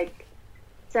was like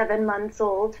 7 months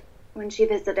old when she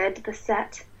visited the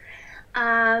set.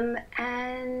 And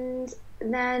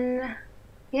then,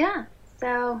 yeah,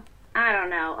 so, I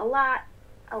don't know, a lot.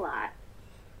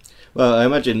 Well, I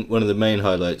imagine one of the main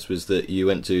highlights was that you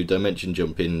went to Dimension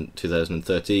Jump in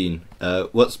 2013.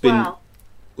 What's been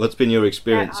your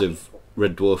experience of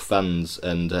Red Dwarf fans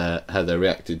and how they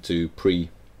reacted to pre?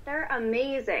 They're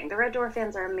amazing. The Red Dwarf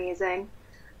fans are amazing.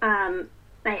 I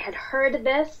had heard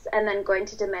this, and then going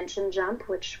to Dimension Jump,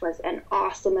 which was an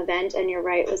awesome event, and you're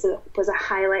right, was a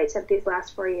highlight of these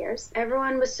last 4 years.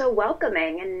 Everyone was so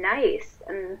welcoming and nice,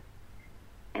 and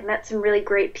I met some really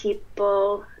great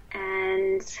people,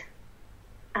 and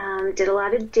did a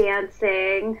lot of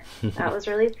dancing. That was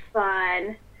really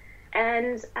fun.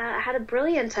 And had a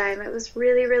brilliant time. It was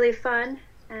really, really fun.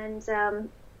 And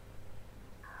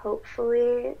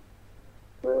hopefully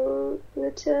we'll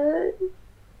return.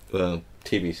 Well,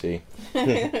 TBC.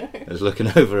 I was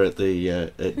looking over at the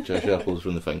at Josh Apples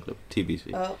from the fan club.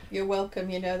 TBC. Oh, you're welcome.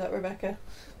 You know that, Rebecca.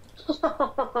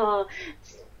 Oh,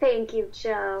 thank you,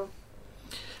 Joe.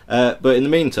 But in the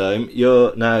meantime,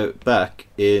 you're now back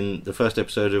in the first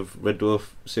episode of Red Dwarf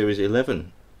Series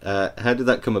 11. How did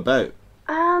that come about?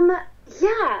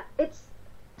 Yeah, it's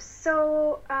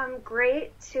so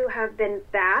great to have been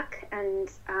back, and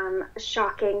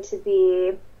shocking to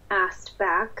be asked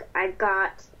back. I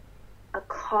got a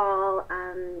call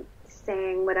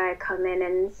saying would I come in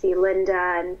and see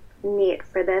Linda and meet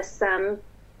for this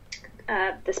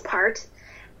this part,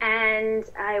 and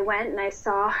I went and I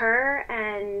saw her,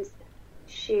 and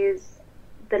she's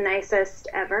the nicest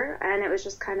ever, and it was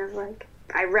just kind of like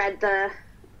I read the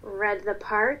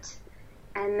part.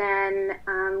 And then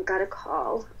got a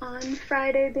call on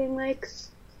Friday being like,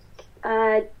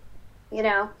 here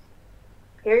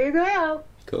you go.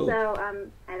 Cool. So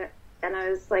and I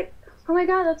was like, oh my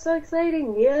god, that's so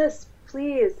exciting. Yes,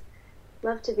 please.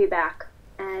 Love to be back.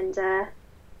 And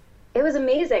it was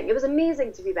amazing. It was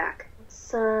amazing to be back.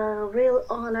 It's a real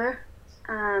honor.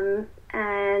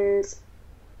 And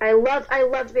I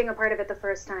loved being a part of it the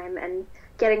first time, and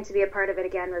getting to be a part of it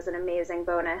again was an amazing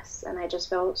bonus, and I just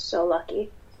felt so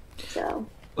lucky. So.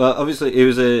 Well, obviously it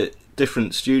was a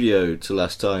different studio to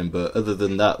last time, but other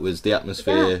than that, was the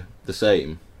atmosphere the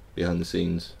same behind the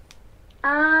scenes?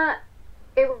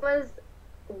 It was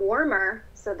warmer,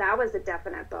 so that was a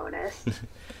definite bonus.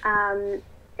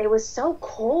 It was so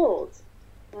cold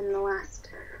in the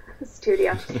last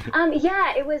studio.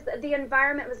 Yeah, it was. The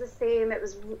environment was the same. It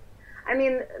was. I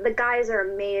mean, the guys are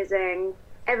amazing.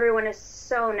 Everyone is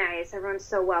so nice. Everyone's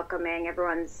so welcoming.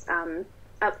 Everyone's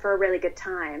up for a really good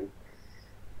time.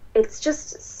 It's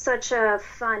just such a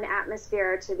fun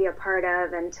atmosphere to be a part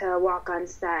of and to walk on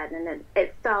set. And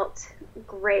it felt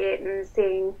great, and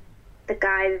seeing the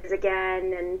guys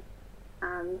again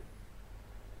and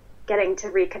getting to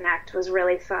reconnect was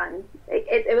really fun.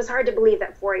 It was hard to believe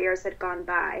that 4 years had gone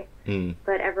by.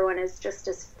 But everyone is just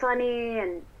as funny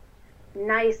and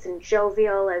nice and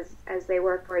jovial as they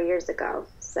were 4 years ago.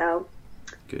 So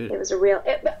good. It was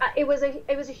it was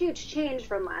a huge change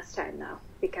from last time, though,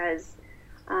 because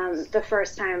the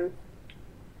first time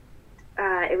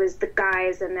it was the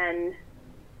guys and then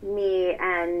me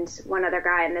and one other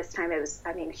guy, and this time it was,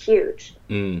 I mean, huge.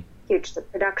 Huge. The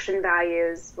production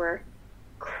values were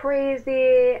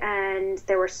crazy, and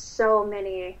there were so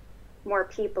many more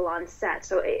people on set,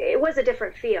 so it was a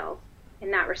different feel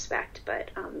in that respect,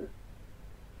 but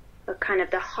kind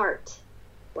of the heart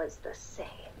was the same.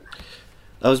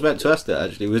 I was about to ask that,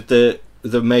 actually. Was the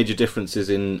major differences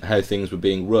in how things were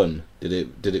being run?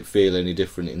 Did it feel any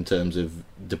different in terms of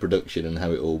the production and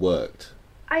how it all worked?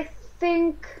 I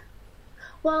think,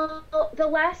 well, the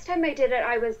last time I did it,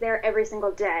 I was there every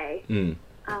single day.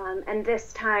 And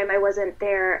this time I wasn't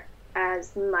there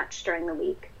as much during the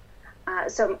week.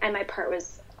 And my part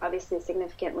was obviously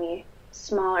significantly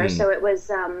smaller, so it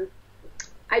was,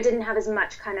 I didn't have as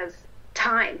much kind of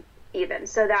time even,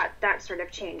 so that sort of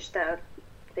changed the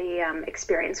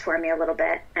experience for me a little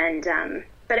bit. And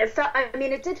but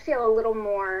it did feel a little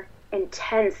more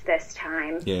intense this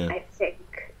time. I think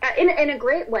in a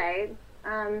great way,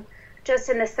 just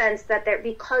in the sense that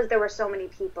because there were so many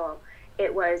people,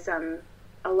 it was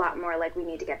a lot more like, we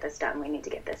need to get this done, we need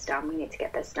to get this done, we need to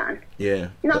get this done.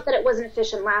 Not that it wasn't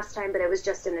efficient last time, but it was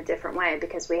just in a different way,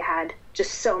 because we had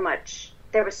just so much,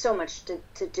 there was so much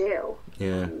to do.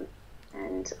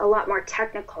 And a lot more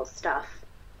technical stuff,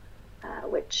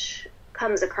 which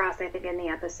comes across, I think, in the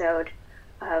episode,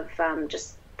 of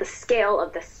just the scale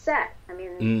of the set. I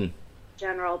mean, in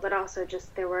general, but also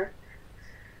just there were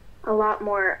a lot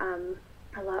more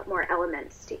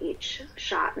elements to each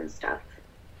shot and stuff.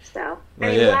 So,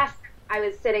 last I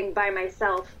was sitting by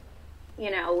myself,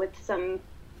 with some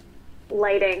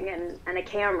lighting and a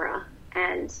camera,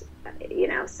 and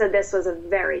so this was a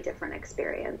very different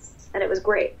experience, and it was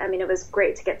great. I mean, it was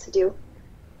great to get to do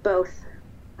both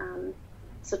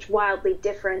such wildly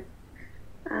different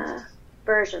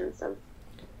versions of.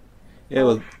 Yeah,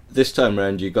 well, this time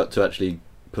around you got to actually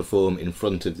perform in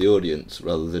front of the audience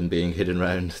rather than being hidden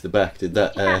around the back. Did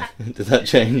that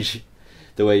change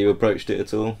the way you approached it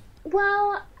at all?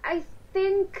 Well, I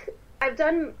think I've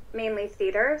done mainly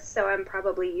theater, so I'm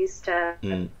probably used to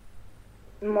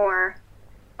more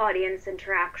audience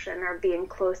interaction or being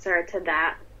closer to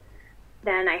that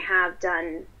than I have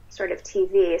done sort of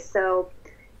TV. So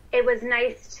it was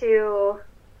nice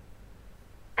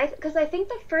because I think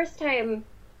the first time,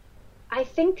 I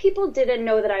think people didn't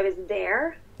know that I was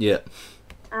there. Yeah.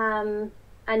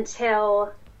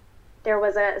 Until there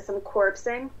was some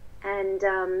corpsing, and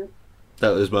that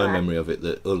was my memory of it,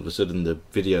 that all of a sudden the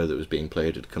video that was being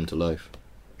played had come to life.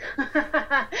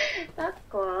 That's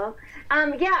cool.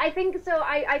 Yeah, I think so.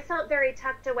 I felt very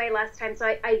tucked away last time, so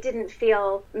I didn't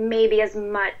feel maybe as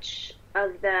much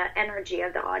of the energy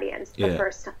of the audience the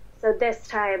first time. So this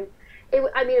time,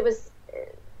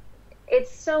 it's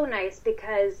so nice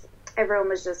because everyone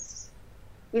was just,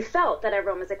 you felt that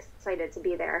everyone was excited to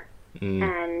be there.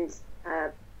 And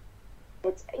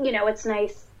it's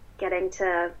nice getting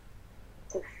to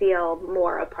feel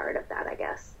more a part of that, I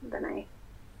guess, than I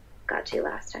got to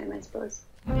last time, I suppose.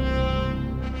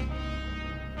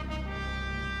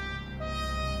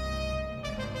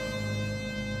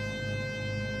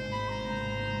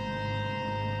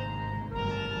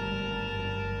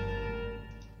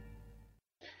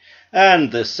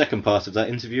 And the second part of that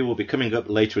interview will be coming up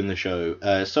later in the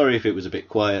show. Sorry if it was a bit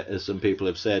quiet, as some people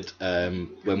have said.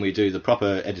 When we do the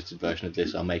proper edited version of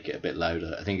this, I'll make it a bit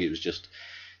louder. I think it was just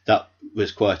that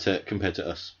was quieter compared to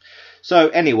us. So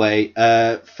anyway,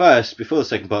 first, before the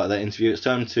second part of that interview, it's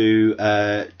time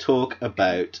to talk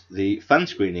about the fan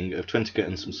screening of Twentyker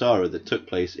and Samsara that took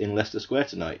place in Leicester Square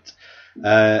tonight.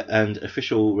 And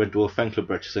official Red Dwarf fan club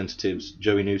representatives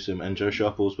Joey Newsom and Joe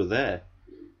Sharples were there.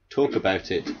 Talk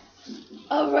about it.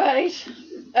 All right.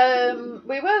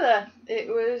 We were there. It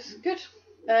was good.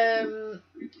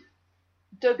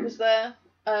 Doug was there.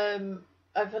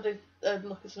 I've had a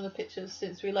look at some of the pictures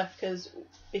since we left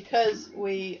because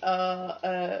we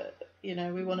are,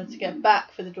 we wanted to get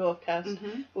back for the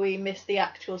Dwarfcast. We missed the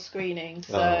actual screening,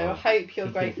 so I hope you're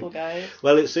grateful, guys.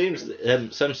 Well, it seems that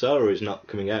Samsara is not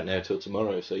coming out now till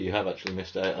tomorrow, so you have actually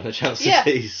missed out on a chance to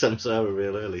see Samsara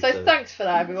real early. So thanks for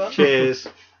that, everyone. Cheers.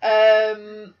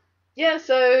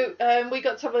 So we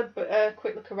got to have a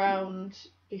quick look around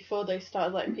before they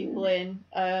started letting people in.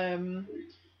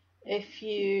 If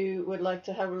you would like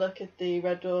to have a look at the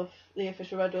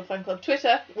official Red Dwarf fan club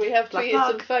Twitter, we have tweeted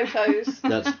some photos.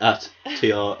 That's at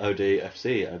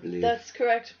TRODFC, I believe. That's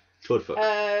correct.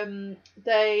 Toadfuck.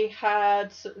 They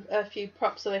had a few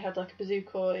props, so they had like a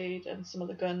bazookoid and some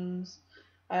other guns.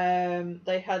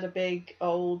 They had a big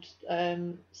old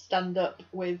stand-up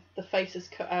with the faces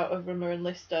cut out of Rimmer and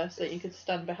Lister so that you could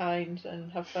stand behind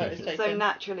and have photos taken. So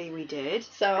naturally we did.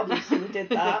 So obviously we did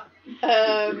that.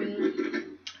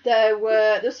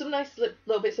 There's some nice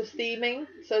little bits of theming.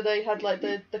 So they had like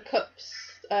the cups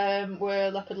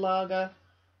were leopard lager,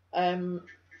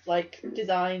 like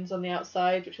designs on the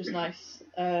outside, which was nice.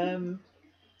 And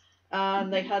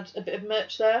they had a bit of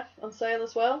merch there on sale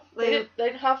as well. They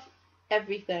didn't have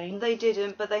everything. They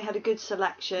didn't, but they had a good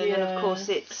selection, and Yeah. of course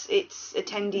it's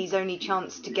attendees' only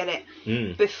chance to get it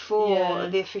Mm. before Yeah.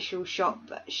 the official shop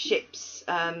ships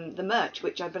the merch,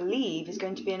 which I believe is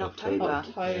going to be in October.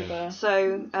 October.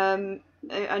 So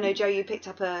I know, Joe, you picked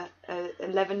up a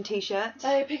 11 t-shirt,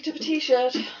 I picked up a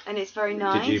T-shirt. and it's very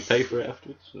nice. Did you pay for it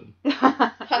afterwards?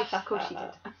 Yes, of course you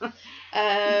did.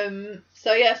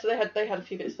 So yeah, so they had a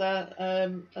few bits there,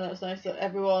 and that was nice. That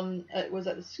everyone was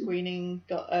at the screening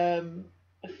got a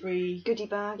free Goodie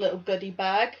bag. little goodie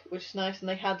bag, which is nice, and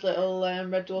they had little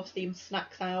Red Dwarf themed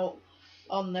snacks out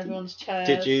on everyone's chairs.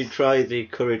 Did you try the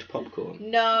curried popcorn?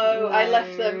 No, I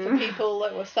left them No. for people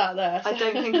that were sat there. I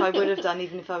don't think I would have done,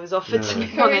 even if I was offered, to No.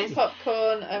 be Curried honest.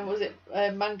 popcorn, and was it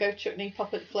mango chutney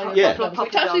poppet flavoured Yeah. popcorn,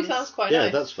 which actually Poppadoms. sounds quite Yeah,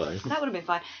 nice. that's fine. That would have been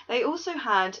fine. They also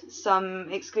had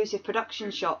some exclusive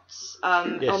production shots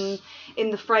Yes.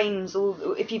 in the frames.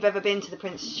 If you've ever been to the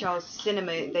Prince Charles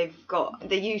Cinema,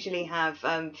 they usually have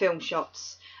film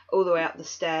shots all the way up the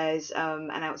stairs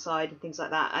and outside and things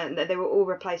like that. And they were all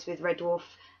replaced with Red Dwarf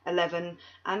 11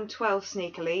 and 12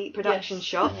 sneakily production Yes.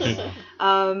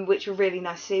 shots, which were really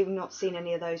nice. So we've not seen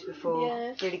any of those before.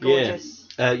 Yes. Really gorgeous.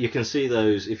 You can see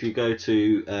those if you go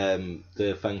to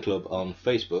the fan club on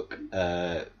Facebook.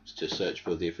 Just search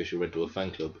for the official Red Dwarf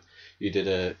fan club. You did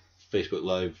a Facebook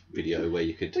Live video where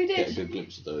you could We did. get a good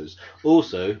glimpse of those.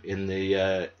 Also, in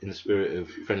the spirit of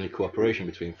friendly cooperation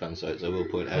between fan sites, I will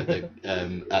point out that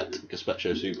at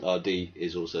Gazpacho Soup RD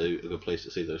is also a good place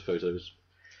to see those photos.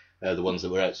 The ones that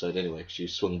were outside anyway, because you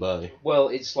swung by. Well,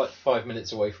 it's like 5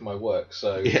 minutes away from my work,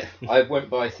 so Yeah. I went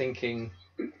by thinking,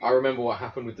 I remember what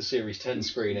happened with the Series 10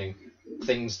 screening.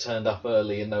 Things turned up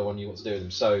early and no one knew what to do with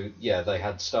them. So, yeah, they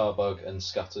had Starbug and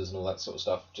Scutters and all that sort of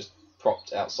stuff just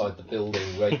propped outside the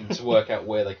building, waiting to work out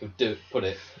where they could put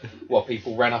it, while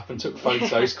people ran up and took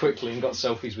photos quickly and got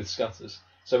selfies with Scutters.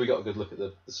 So we got a good look at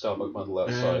the Starbug model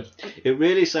outside. It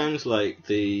really sounds like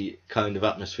the kind of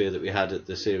atmosphere that we had at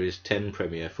the Series 10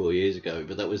 premiere 4 years ago,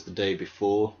 but that was the day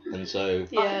before, and so...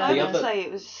 Yeah. I The would other- say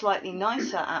it was a slightly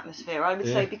nicer atmosphere. I would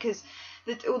Yeah. say because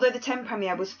although the 10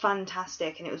 premiere was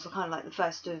fantastic and it was kind of like the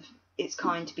first of its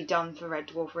kind to be done for Red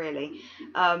Dwarf, really.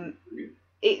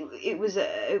 It was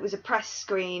a press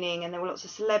screening and there were lots of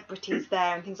celebrities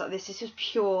there and things like this. This was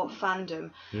pure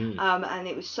fandom, and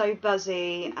it was so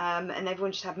buzzy, and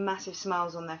everyone just had massive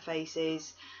smiles on their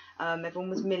faces. Everyone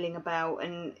was milling about,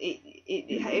 and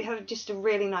it had just a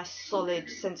really nice, solid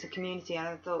sense of community. And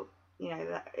I thought,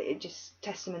 that it just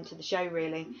testament to the show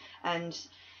really, and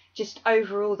just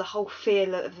overall the whole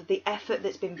feel of the effort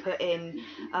that's been put in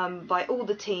by all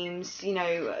the teams,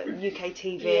 UK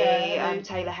TV, Yeah.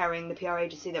 Taylor Herring, the PR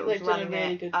agency that was They've done a running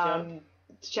really it. good job.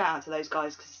 Shout out to those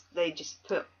guys because they just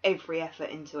put every effort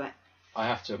into it. I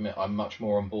have to admit, I'm much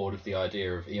more on board with the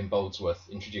idea of Ian Boldsworth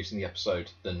introducing the episode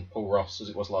than Paul Ross, as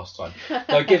it was last time.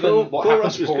 Though, given what Paul happened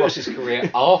Ross to was Paul good. Ross's career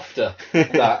after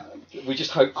that, we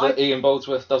just hope that Ian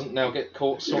Boldsworth doesn't now get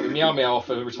caught sorting meow meow off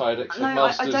a retired No,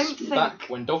 ex-masters I don't think- back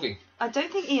when dogging. I don't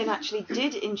think Ian actually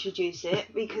did introduce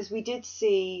it because we did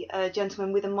see a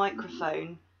gentleman with a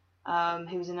microphone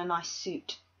who was in a nice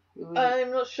suit.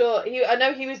 I'm not sure. I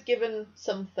know he was given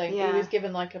something. Yeah. He was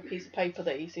given like a piece of paper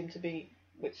that he seemed to be,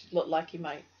 which looked like he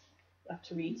might have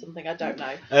to read something. I don't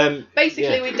know. Basically,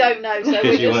 yeah. we don't know. So Because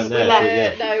we're you just weren't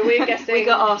there, yeah. no, we're guessing. We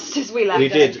got asked as we left. We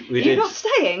did. You're not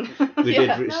staying. We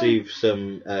Yeah. did receive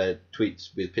some tweets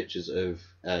with pictures of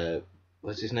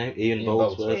what's his name? Ian Ian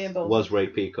Boldsworth. Ian Boldsworth. Was Ray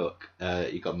Peacock.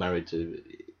 He got married to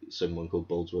someone called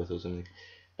Boldsworth or something.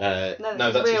 No,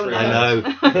 No, that's his real name.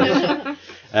 I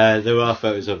know. There are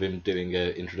photos of him doing an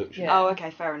introduction. Yeah. Oh,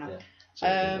 okay, fair enough. Yeah. So I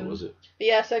think that was it. But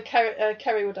yeah, so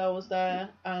Kerry Waddell was there,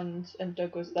 and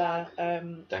Doug was there.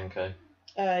 Danko.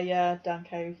 Dan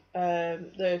Cove.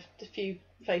 The few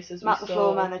faces Matt we the saw.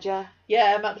 floor manager.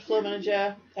 Yeah, Matt the floor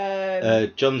manager.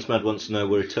 John's Mad wants to know,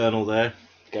 were Eternal there?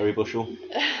 Gary Bushell?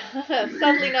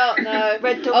 Sadly not. No.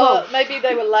 Red Dwarf. Oh, maybe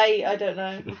they were late. I don't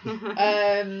know.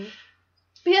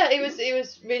 But yeah, it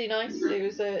was really nice. It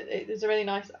was a really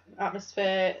nice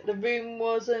atmosphere. The room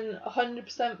wasn't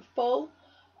 100% full,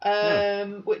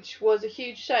 which was a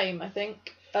huge shame, I think.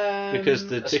 Because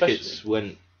the especially- tickets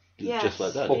went Yes. just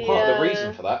like that. Well, part of the Yeah.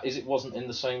 reason for that is it wasn't in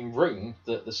the same room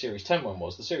that the Series 10 one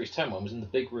was. The Series 10 one was in the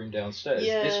big room downstairs.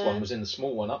 Yeah. This one was in the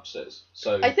small one upstairs.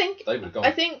 So I think they would have gone.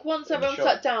 once in the everyone shop.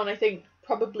 sat down, I think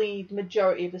probably the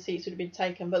majority of the seats would have been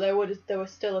taken, but there were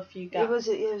still a few gaps.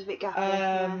 It was a bit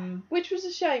gappy. Which was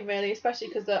a shame, really, especially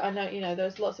because I know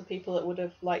there's lots of people that would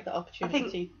have liked the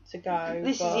opportunity to go.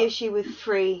 This is the issue with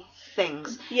free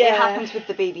things. Yeah. It happens with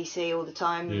the BBC all the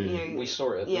time. We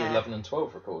saw it at the 11 and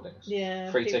 12 recordings.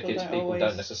 Yeah, free tickets, people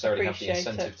don't necessarily have the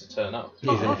incentive to turn up.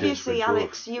 Obviously,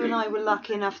 Alex, you and I were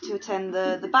lucky enough to attend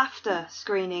the BAFTA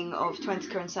screening of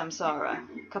Twentica and Samsara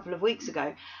a couple of weeks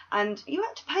ago, and you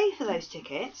had to pay for those tickets.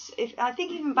 I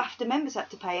think even BAFTA members had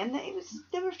to pay, and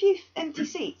there were a few empty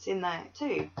seats in there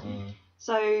too.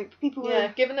 So people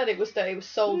were... given that it was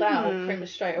sold out pretty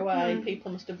much straight away,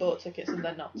 people must have bought tickets and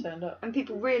then not turned up. And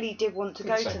people really did want to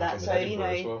go to that,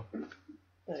 so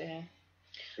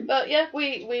But yeah,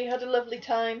 we had a lovely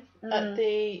time at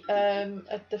the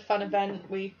fan event.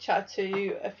 We chatted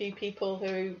to a few people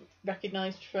who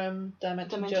recognised from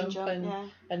Dimension Jump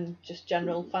and just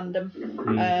general fandom.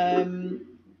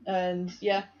 And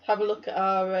yeah, have a look at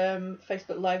our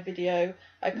Facebook Live video.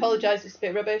 I apologise, it's a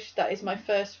bit rubbish. That is my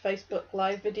first Facebook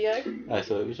Live video. I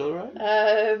thought it was alright.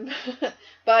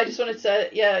 But I just wanted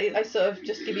to, I sort of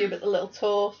just give you a little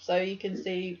tour so you can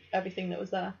see everything that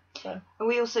was there. So. And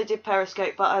we also did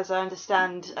Periscope, but as I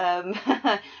understand,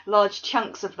 large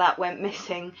chunks of that went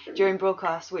missing during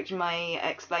broadcast, which may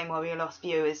explain why we lost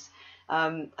viewers.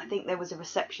 I think there was a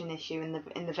reception issue in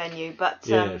the venue, but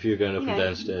if you were going up and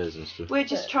downstairs and stuff. We're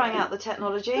just trying out the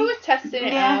technology. We were testing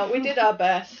it out. We did our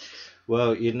best.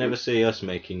 Well, you'd never see us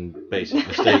making basic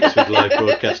mistakes with live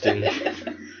broadcasting.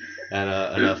 And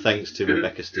our thanks to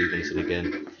Rebecca Stevenson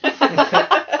again.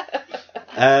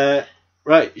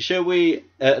 Right, shall we?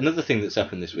 Another thing that's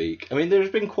happened this week. I mean,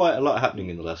 there's been quite a lot happening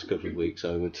in the last couple of weeks.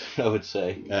 I would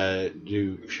say.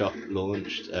 New shop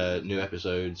launched. New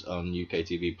episodes on UK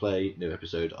TV Play. New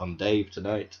episode on Dave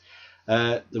tonight.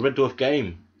 The Red Dwarf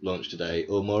game launched today,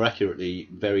 or more accurately,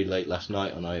 very late last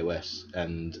night on iOS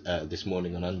and this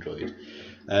morning on Android.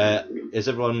 Has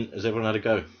everyone had a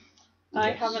go?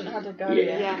 I haven't had a go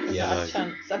yet. Had a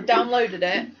chance. I've downloaded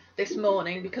it this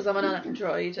morning because I'm on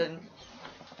Android and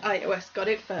iOS got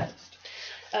it first.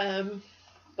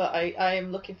 But I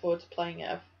am looking forward to playing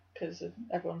it because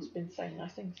everyone's been saying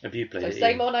nice things. Have you played it? So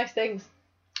say more nice things.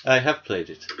 I have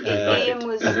played it. Ian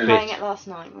was playing it last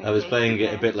night. I was playing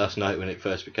it a bit last night when it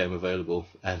first became available,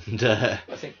 and I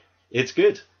think it's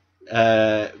good.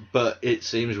 But it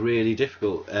seems really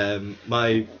difficult.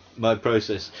 My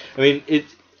process. I mean,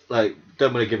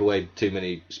 don't want to give away too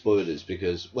many spoilers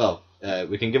because,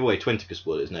 we can give away Twentica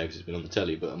spoilers now because it's been on the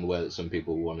telly, but I'm aware that some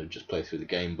people want to just play through the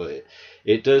game. But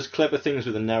it does clever things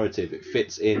with the narrative. It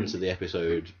fits into the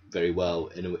episode very well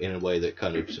in a way that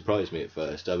kind of surprised me at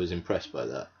first. I was impressed by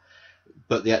that.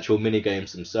 But the actual mini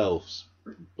games themselves,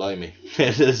 blimey,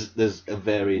 there's a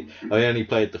very. I only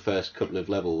played the first couple of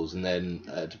levels and then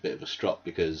had a bit of a strop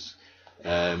because.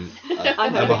 I'm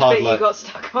a hard light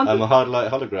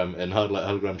hologram, and hard light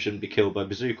hologram shouldn't be killed by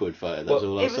bazookoid fire. That's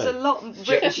all I'll say. It was a lot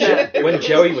richer. When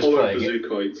Joey was playing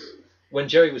it, when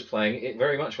Joey was playing it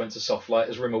very much went to soft light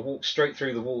as Rimmer walked straight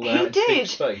through the wall out into deep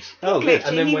space. Oh, good.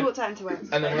 And then he walked out into it.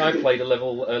 And then when I played a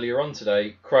level earlier on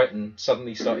today, Crichton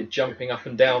suddenly started jumping up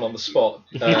and down on the spot,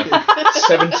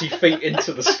 70 feet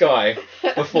into the sky,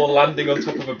 before landing on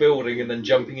top of a building and then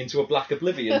jumping into a black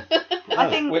oblivion. I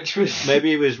think which was maybe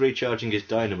he was recharging his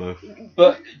dynamo.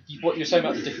 But what you're saying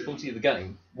about the difficulty of the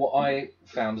game, what I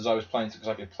found as I was playing, because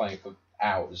I've been playing for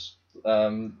hours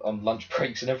on lunch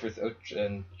breaks and everything,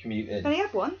 and commuting. Can you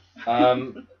have one?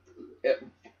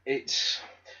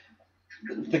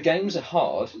 The games are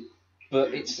hard,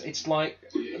 but it's like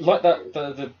that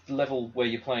the level where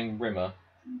you're playing Rimmer.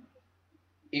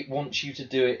 It wants you to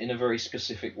do it in a very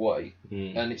specific way,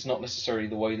 and it's not necessarily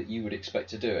the way that you would expect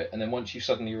to do it. And then once you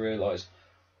suddenly realise,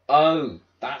 oh,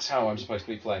 that's how I'm supposed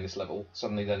to be playing this level,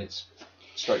 suddenly then it's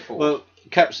straightforward. Well,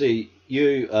 Capsy,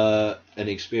 you are an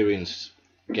experienced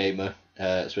gamer,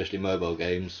 especially mobile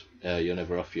games. You're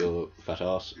never off your fat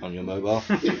arse on your mobile.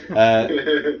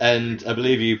 And I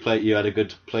believe you had a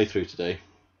good playthrough today.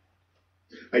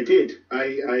 I did.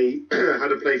 I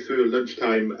had a playthrough at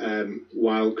lunchtime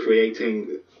while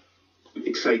creating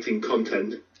exciting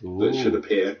content that should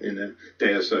appear in a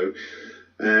day or so.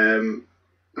 And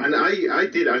I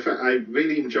did. I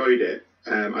really enjoyed it.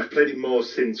 I've played it more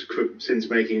since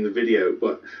making the video,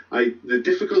 but the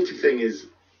difficulty thing is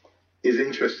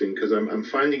interesting because I'm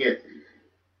finding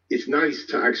it's nice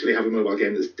to actually have a mobile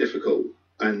game that's difficult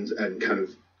and kind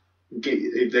of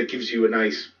that gives you a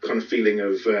nice kind of feeling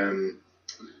of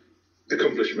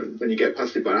accomplishment when you get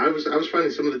past it. But I was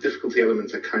finding some of the difficulty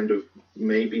elements are kind of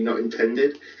maybe not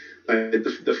intended.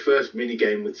 The first mini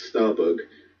game with Starbug,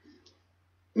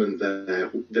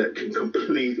 there that can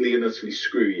completely and utterly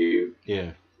screw you.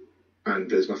 Yeah. And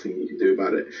there's nothing you can do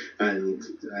about it. And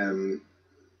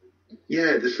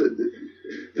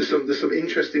there's some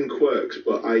interesting quirks,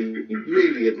 but I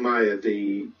really admire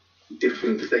the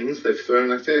different things they've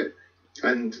thrown at it.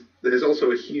 And there's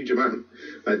also a huge amount.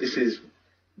 This is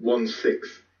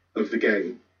 1/6 of the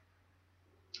game,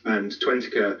 and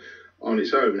Twentica on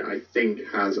its own, I think,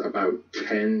 has about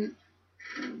 10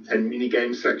 mini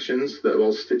game sections that are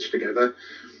all stitched together.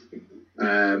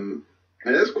 And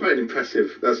that's quite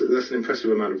impressive. That's an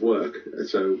impressive amount of work.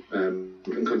 So, and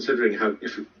considering how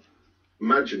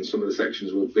imagine some of the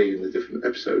sections will be in the different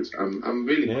episodes, I'm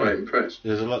really quite impressed.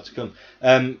 There's a lot to come.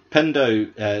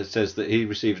 Pendo says that he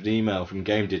received an email from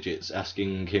Game Digits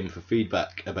asking him for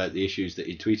feedback about the issues that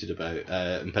he tweeted about.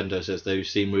 And Pendo says they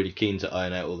seem really keen to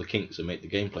iron out all the kinks and make the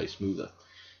gameplay smoother.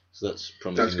 So that's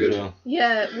promising That's good. as well.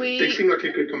 Yeah, They seem like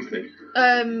a good company.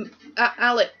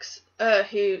 Alex,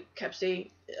 who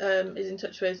Kepsy is in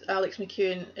touch with, Alex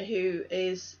McEwen, who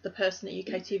is the person at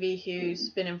UKTV who's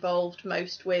been involved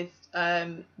most with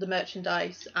the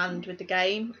merchandise and with the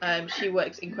game. She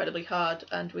works incredibly hard,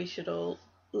 and we should all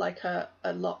like her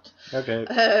a lot. Okay.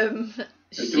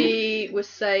 She was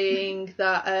saying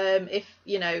that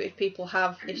if people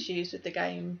have issues with the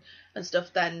game and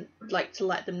stuff, then like to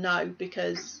let them know,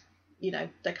 because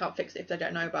they can't fix it if they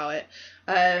don't know about it.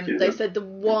 They said the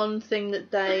one thing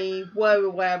that they were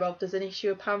aware of, there's an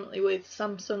issue apparently with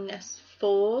Samsung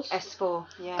S4s. S4,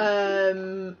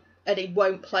 yeah. And it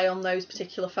won't play on those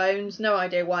particular phones. No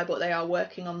idea why, but they are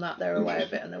working on that. They're aware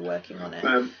of it and they're working on it.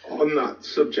 On that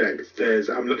subject,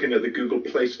 I'm looking at the Google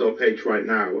Play Store page right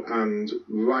now, and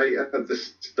right at the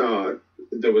start,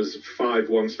 there was 5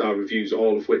 1-star reviews,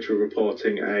 all of which were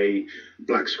reporting a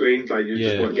black screen, like you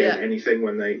just weren't getting anything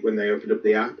when they opened up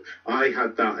the app. I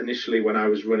had that initially when I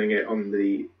was running it on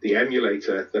the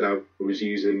emulator that I was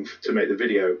using to make the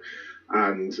video,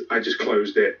 and I just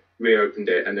closed it, reopened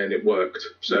it, and then it worked.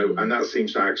 So, and that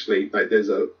seems to actually, like,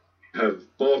 have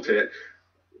bought it,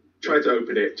 tried to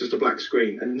open it, just a black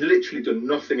screen, and literally done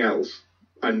nothing else,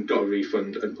 and got a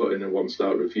refund and put in a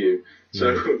 1-star review.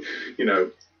 So,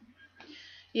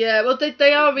 Yeah, well,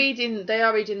 they are reading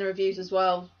the reviews as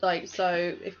well. Like,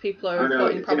 so if people are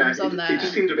reporting problems on there, it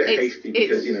just seemed a bit hasty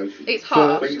because it's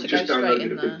hard when you to just go straight in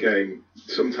downloaded a there. good game,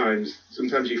 sometimes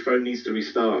your phone needs to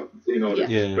restart in order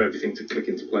for everything to click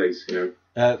into place.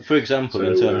 For example,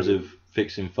 in terms of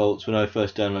fixing faults, when I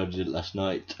first downloaded it last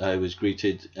night, I was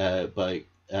greeted by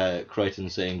Crichton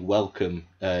saying "Welcome,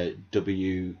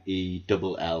 WELLCOME,"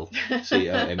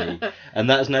 and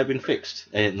that has now been fixed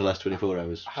in the last 24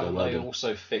 hours. Haven't they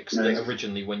also fixed that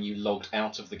originally when you logged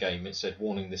out of the game it said,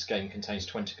 "Warning, this game contains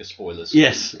Twentica spoilers"?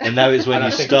 Yes, and now it's when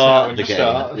you start the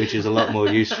game, which is a lot more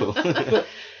useful. But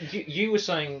you were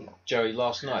saying, Joey,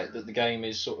 last night that the game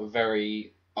is sort of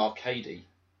very arcadey.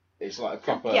 It's like a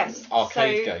proper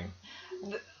arcade game.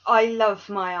 I love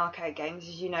my arcade games,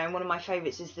 as you know, and one of my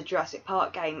favourites is the Jurassic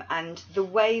Park game, and the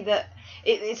way that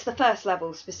it's the first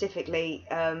level specifically,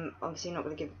 obviously not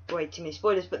going to give away too many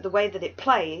spoilers, but the way that it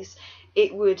plays,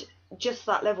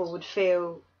 that level would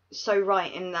feel so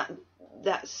right in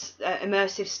that's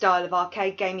immersive style of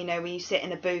arcade game, where you sit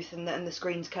in a booth and the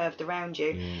screen's curved around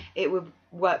you. It would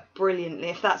work brilliantly.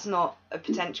 If that's not a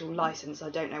potential license,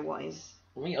 I don't know what is.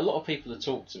 I mean, a lot of people have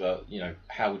talked about,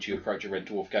 how would you approach a Red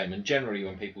Dwarf game, and generally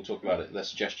when people talk about it, their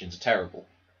suggestions are terrible.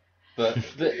 But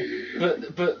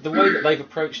the way that they've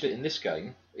approached it in this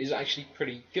game is actually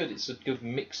pretty good. It's a good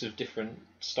mix of different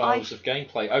styles of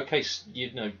gameplay. Okay,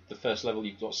 the first level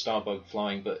you've got Starbug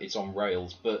flying, but it's on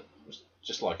rails, but it's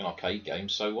just like an arcade game,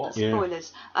 so what?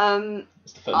 Spoilers.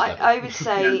 It's the first level. I would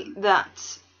say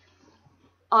that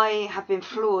I have been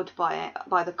floored by it,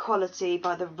 by the quality,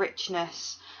 by the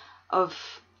richness of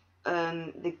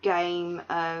the game,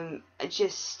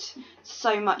 just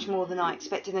so much more than I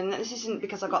expected. And this isn't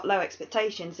because I got low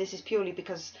expectations, this is purely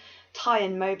because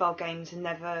tie-in mobile games are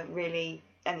never really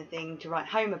anything to write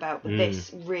home about, but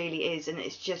this really is, and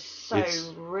it's just so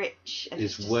rich. And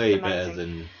it's way better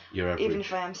than your average. Even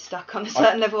if I am stuck on a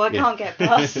certain level I can't get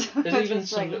past. There's even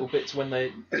some little bits when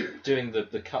they're doing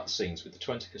the cut scenes with the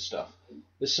Twentica stuff.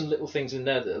 There's some little things in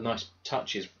there that are nice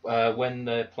touches. When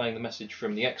they're playing the message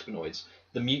from the Expanoids,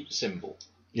 the mute symbol.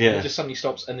 It just suddenly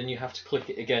stops, and then you have to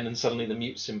click it again, and suddenly the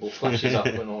mute symbol flashes up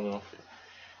and on and off.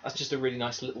 That's just a really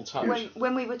nice little touch.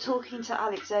 When we were talking to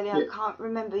Alex earlier, I can't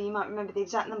remember, you might remember the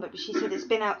exact number, but she said it's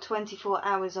been out 24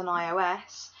 hours on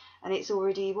iOS, and it's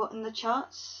already, what, in the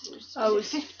charts?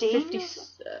 It's 15? 50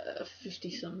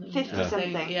 something. 50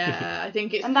 something. Yeah, I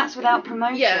think it's... And that's without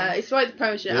promotion. Yeah, it's without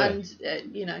promotion, and,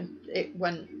 it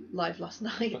went live last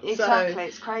night. Exactly, so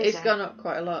it's crazy. It's gone up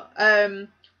quite a lot.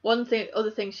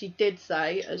 Other thing she did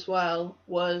say as well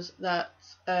was that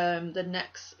the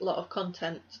next lot of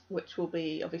content, which will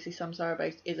be obviously Samsara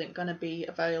based, isn't going to be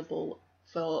available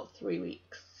for 3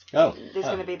 weeks. Oh, There's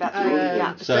going to be about 3 week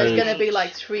gaps. So there's going to be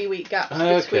like 3 week gaps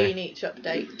between each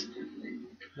update.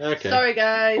 Okay. Sorry,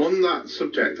 guys. On that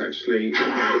subject, actually,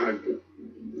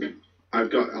 I've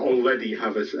got already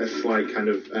have a slight kind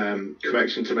of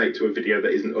correction to make to a video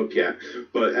that isn't up yet.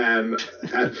 But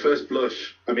at first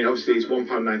blush, I mean, obviously it's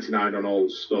 £1.99 on all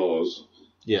stores.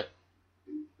 Yeah.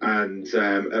 And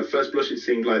at first blush, it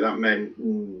seemed like that meant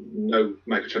no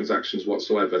microtransactions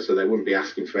whatsoever, so they wouldn't be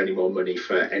asking for any more money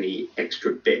for any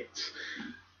extra bits.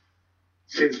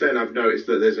 Since then, I've noticed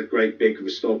that there's a great big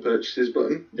restore purchases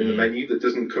button in the menu that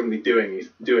doesn't currently do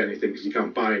anything because you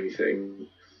can't buy anything.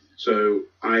 So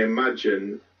I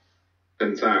imagine,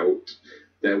 turns out,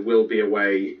 there will be a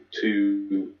way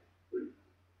to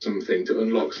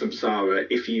unlock Samsara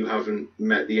if you haven't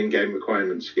met the in-game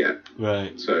requirements yet.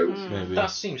 Right. So maybe. That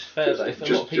seems fair, though. If a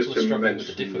lot of people are struggling with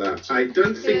the difficulty. I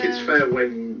don't think it's fair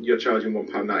when you're charging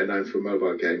 £1.99 for a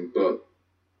mobile game, but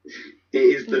it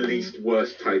is the least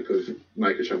worst type of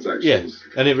microtransactions. Yeah,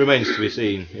 and it remains to be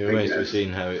seen. It remains to be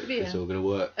seen how it's all going to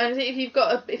work. And if you've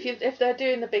got if they're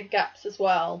doing the big gaps as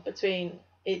well between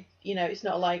it, it's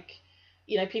not like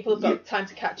people have got time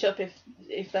to catch up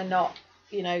if they're not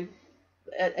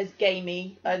as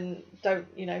gamey and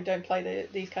don't play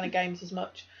these kind of games as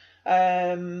much.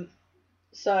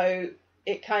 So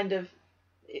it kind of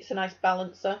it's a nice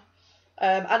balancer,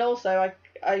 and also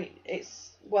I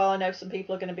know some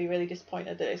people are going to be really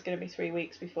disappointed that it's going to be 3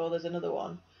 weeks before there's another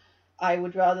one. I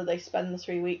would rather they spend the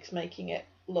 3 weeks making it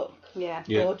look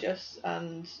gorgeous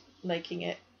and making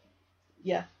it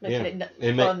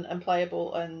fun and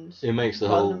playable, and it makes the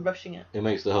rather whole than rushing it. It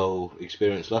makes the whole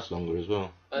experience last longer as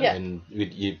well. And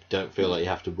you don't feel like you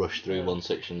have to rush through one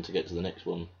section to get to the next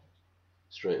one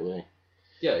straight away.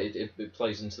 Yeah, it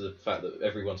plays into the fact that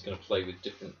everyone's going to play with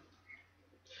different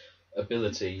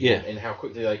ability in how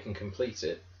quickly they can complete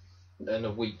it, and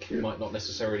a week might not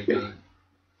necessarily be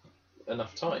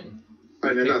enough time.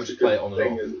 And then that's just play it on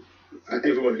and off.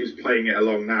 Everyone who's playing it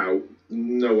along now,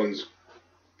 no one's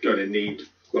going to need.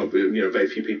 Well, very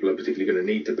few people are particularly going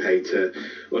to need to pay to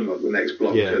unlock the next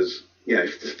block because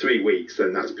if it's 3 weeks,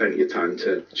 then that's plenty of time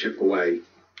to chip away.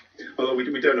 Although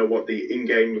we don't know what the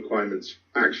in-game requirements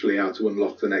actually are to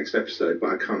unlock the next episode, but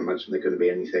I can't imagine they're going to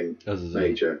be anything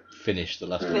major. Finish the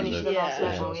last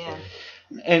level,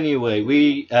 Anyway,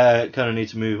 we kind of need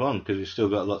to move on because we've still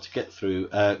got a lot to get through.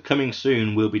 Coming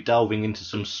soon, we'll be delving into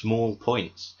some small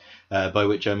points, by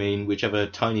which I mean whichever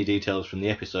tiny details from the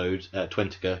episode,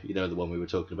 Twentica, the one we were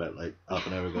talking about like half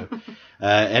an hour ago.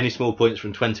 Any small points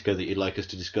from Twentica that you'd like us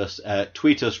to discuss,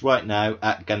 tweet us right now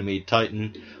at Ganymede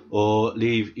Titan, or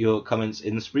leave your comments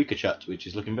in the Spreaker chat, which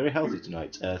is looking very healthy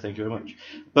tonight. Thank you very much.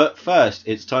 But first,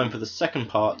 it's time for the second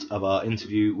part of our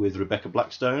interview with Rebecca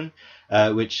Blackstone,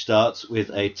 which starts with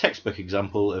a textbook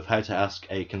example of how to ask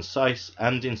a concise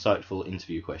and insightful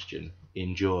interview question.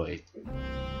 Enjoy.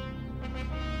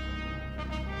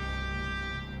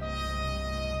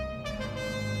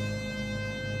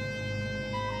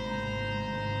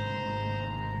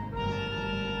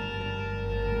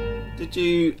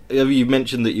 You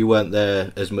mentioned that you weren't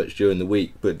there as much during the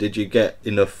week, but did you get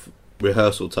enough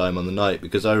rehearsal time on the night?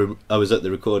 Because I was at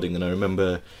the recording and I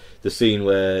remember the scene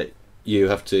where you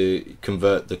have to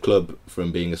convert the club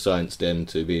from being a science den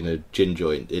to being a gin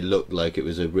joint. It looked like it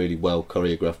was a really well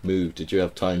choreographed move. Did you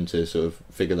have time to sort of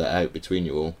figure that out between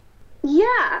you all?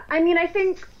 Yeah, I mean, I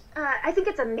think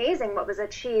it's amazing what was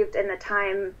achieved in the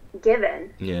time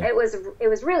given. Yeah. It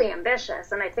was really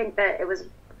ambitious, and I think that it was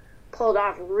pulled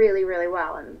off really, really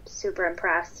well. I'm super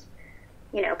impressed.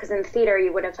 Because in theater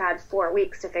you would have had 4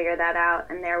 weeks to figure that out,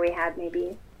 and there we had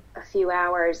maybe a few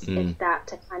hours, if that,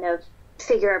 to kind of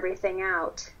figure everything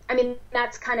out. I mean,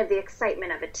 that's kind of the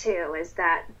excitement of it too, is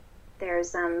that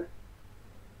there's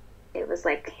it was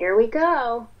like, here we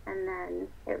go, and then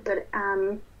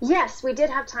yes, we did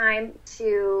have time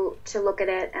to look at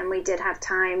it, and we did have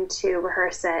time to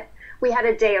rehearse it. We had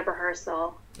a day of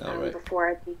rehearsal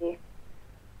before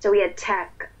so we had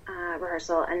tech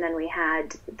rehearsal, and then we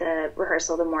had the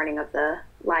rehearsal the morning of the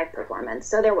live performance,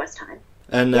 so there was time.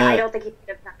 And I don't think he could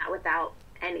have done that without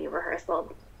any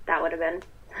rehearsal. That would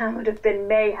have been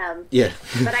mayhem. Yeah.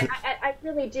 But I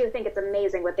really do think it's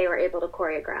amazing what they were able to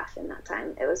choreograph in that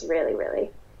time. It was really, really,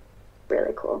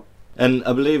 really cool. And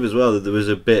I believe as well that there was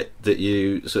a bit that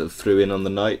you sort of threw in on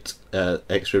the night,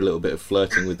 extra little bit of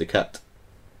flirting with the cat.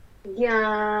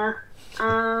 Yeah.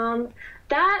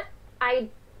 That I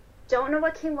don't know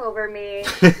what came over me.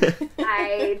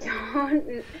 I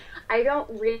don't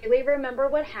really remember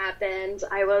what happened.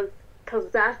 I was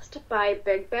possessed by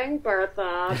Big Bang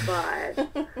Bertha,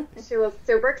 but she was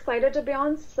super excited to be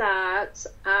on set,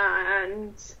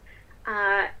 and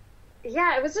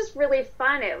yeah, it was just really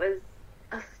fun. It was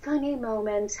a funny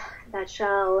moment that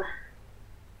shall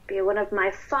be one of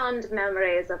my fond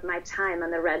memories of my time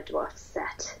on the Red Dwarf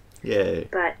set. Yay.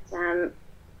 But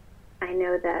I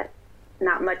know that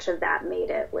not much of that made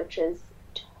it, which is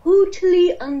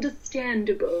totally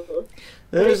understandable.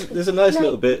 There's a nice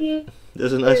little bit.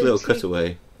 There's a nice little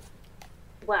cutaway.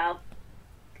 Well,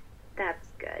 that's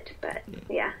good. But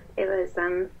yeah, it was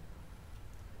fun.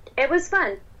 It was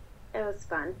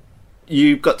fun.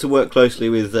 You got to work closely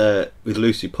with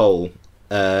Lucy Pole.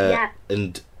 Yeah.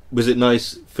 And was it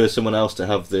nice for someone else to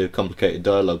have the complicated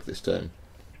dialogue this time?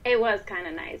 It was kind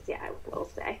of nice, yeah, I will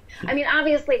say. I mean,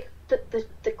 obviously,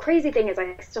 the crazy thing is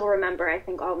I still remember, I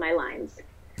think, all my lines.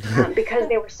 Because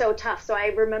they were so tough. So I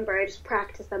remember I just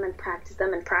practiced them and practiced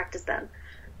them and practiced them.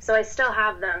 So I still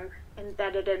have them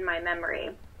embedded in my memory.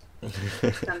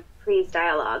 Some freeze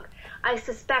dialogue. I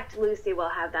suspect Lucy will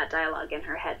have that dialogue in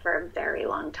her head for a very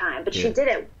long time. But she did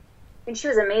it. And she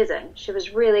was amazing. She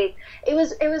was really... It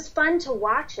was fun to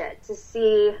watch it, to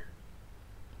see,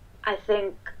 I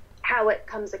think, how it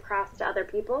comes across to other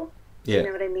people. Yeah. You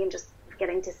know what I mean? Just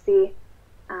getting to see...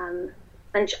 and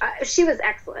she was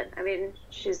excellent. I mean,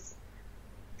 she's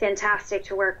fantastic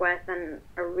to work with and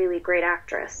a really great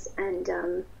actress.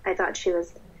 And I thought she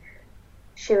was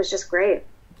just great.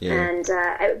 Yeah. And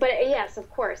but yes, of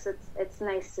course, it's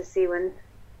nice to see when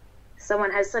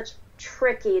someone has such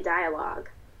tricky dialogue,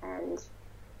 and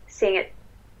seeing it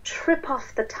trip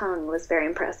off the tongue was very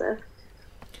impressive.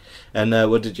 And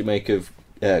what did you make of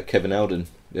Kevin Alden,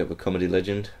 the comedy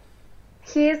legend?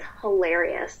 He's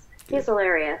hilarious. He's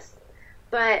hilarious.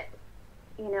 But,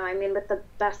 you know, I mean, with the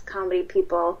best comedy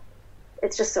people,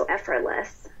 it's just so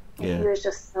effortless. And he was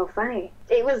just so funny.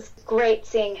 It was great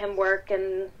seeing him work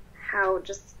and how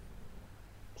just...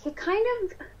 He kind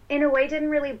of, in a way, didn't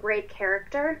really break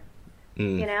character,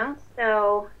 you know?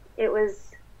 So it was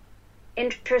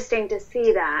interesting to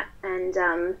see that.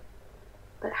 And,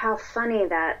 but how funny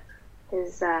that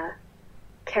his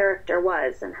character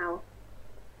was, and how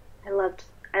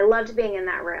I loved being in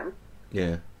that room.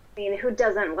 Yeah. I mean, who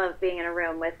doesn't love being in a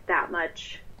room with that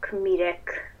much comedic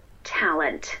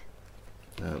talent?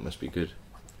 Oh, it must be good.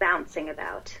 Bouncing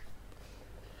about.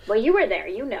 Well, you were there,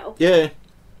 you know. Yeah.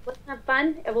 Wasn't that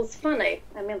fun? It was funny.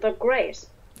 I mean, they're great.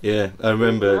 Yeah, I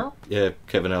remember,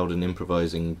 Kevin Alden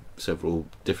improvising several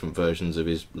different versions of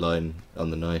his line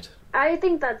on the night. I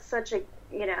think that's such a,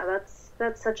 you know,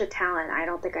 that's such a talent. I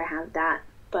don't think I have that,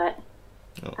 but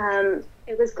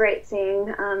it was great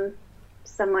seeing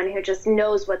someone who just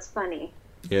knows what's funny.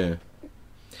 Yeah.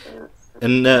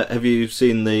 And have you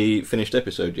seen the finished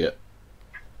episode yet?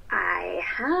 I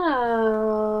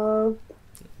have.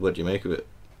 What do you make of it?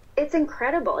 It's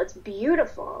incredible. It's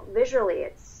beautiful. Visually,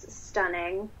 it's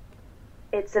stunning.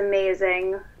 It's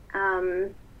amazing.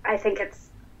 I think it's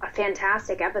a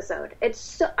fantastic episode. It's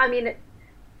so, I mean,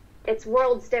 it's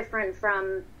worlds different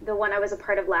from the one I was a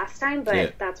part of last time,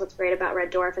 but that's what's great about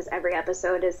Red Dwarf, is every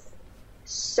episode is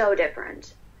so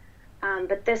different.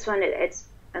 But this one, it's,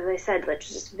 as I said, it's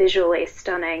just visually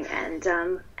stunning and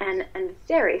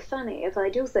very funny, if I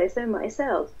do say so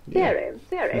myself. Very,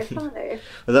 very funny.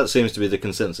 Well, that seems to be the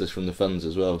consensus from the fans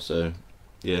as well, so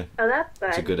yeah. Oh, that's good.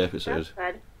 It's a good episode.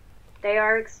 That's good. They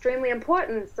are extremely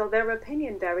important, so their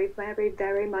opinion very, very,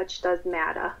 very much does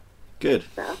matter. Good.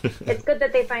 So it's good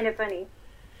that they find it funny.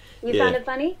 You found it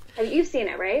funny? You've seen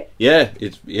it, right? Yeah,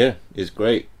 it's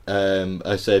great.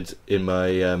 I said in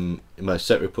my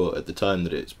set report at the time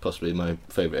that it's possibly my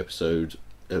favourite episode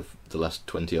of the last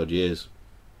 20 odd years.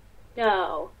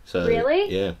 No. So,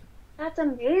 really? Yeah. That's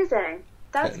amazing.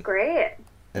 That's great.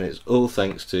 And it's all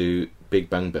thanks to Big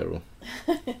Bang Barrel.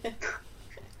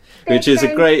 Which is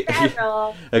a great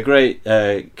character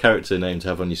name to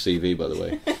have on your CV, by the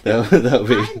way. That'll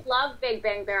be... I love Big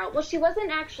Bang Barrel. Well, she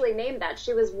wasn't actually named that.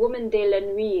 She was Woman de la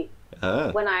Nuit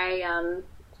when I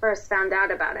first found out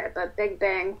about it. But Big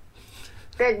Bang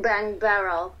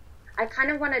Barrel. I kind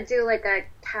of want to do like a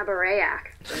cabaret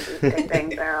act in Big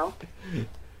Bang Barrel.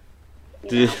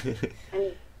 You know?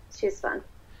 And she's fun.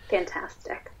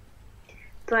 Fantastic.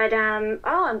 But,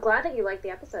 I'm glad that you liked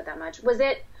the episode that much. Was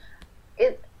it...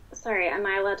 Sorry, am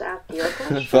I allowed to ask you a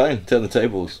question? Fine, turn the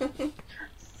tables.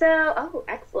 So,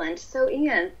 excellent. So,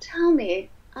 Ian, tell me,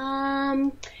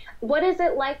 what is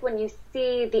it like when you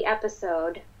see the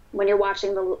episode, when you're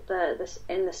watching the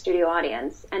in the studio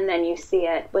audience, and then you see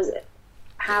it? Was it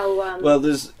how? Well,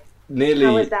 there's nearly.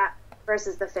 How was that?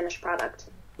 versus the finished product?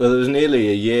 Well, there was nearly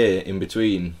a year in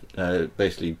between,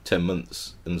 basically 10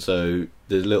 months, and so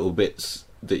there's little bits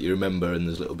that you remember and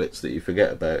there's little bits that you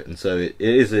forget about, and so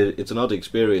it's an odd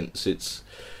experience.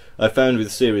 I found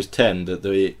with Series 10 that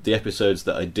the episodes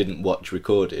that I didn't watch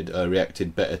recorded, I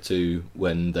reacted better to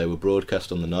when they were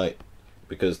broadcast on the night,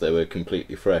 because they were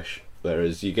completely fresh.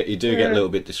 Whereas you do get a little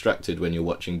bit distracted when you're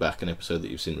watching back an episode that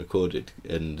you've seen recorded,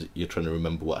 and you're trying to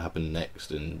remember what happened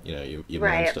next, and your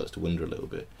mind starts to wander a little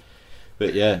bit.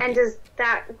 But yeah. And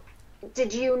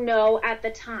did you know at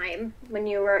the time when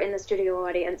you were in the studio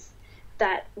audience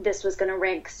that this was going to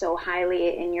rank so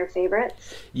highly in your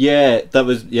favorites? Yeah,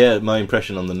 my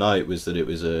impression on the night was that it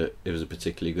was a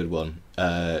particularly good one.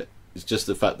 It's just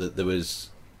the fact that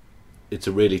it's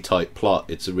a really tight plot,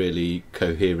 it's a really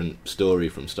coherent story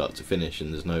from start to finish,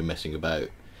 and there's no messing about.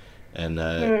 And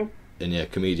yeah,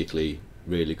 comedically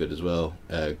really good as well.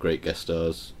 Great guest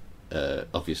stars,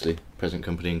 obviously, present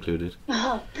company included.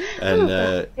 Oh, and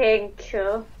thank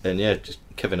you. And yeah, just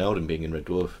Kevin Eldon being in Red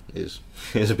Dwarf is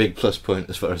a big plus point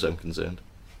as far as I'm concerned.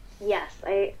 Yes,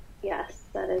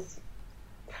 that is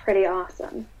pretty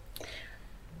awesome.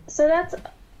 So that's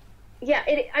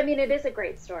it is a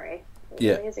great story. It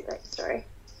really is a great story.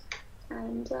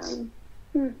 And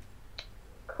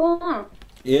cool.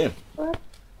 Yeah.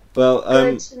 Well,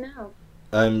 good to know.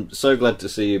 I'm so glad to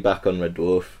see you back on Red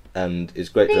Dwarf, and it's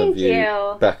great to have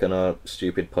you back on our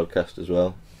stupid podcast as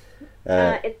well.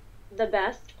 It's the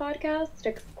best podcast,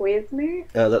 excuse me.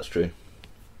 Oh, that's true.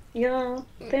 Yeah,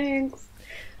 thanks.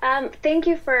 Thank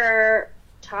you for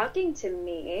talking to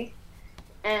me,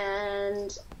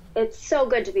 and it's so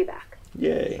good to be back.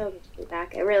 Yay. So good to be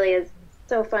back. It really is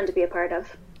so fun to be a part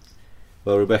of.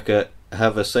 Well, Rebecca,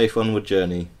 have a safe onward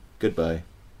journey. Goodbye.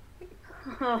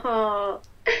 Oh,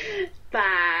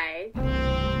 bye.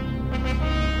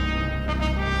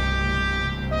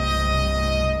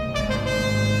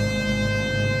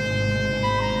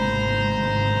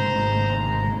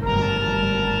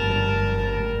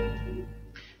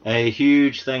 A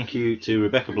huge thank you to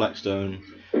Rebecca Blackstone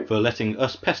for letting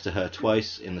us pester her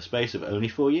twice in the space of only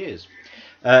 4 years.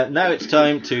 Now it's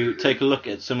time to take a look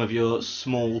at some of your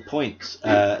small points.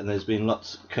 And there's been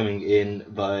lots coming in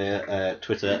via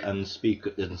Twitter and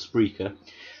Spreaker.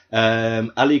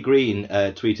 Ali Green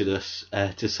tweeted us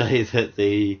to say that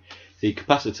the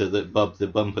capacitor that Bob the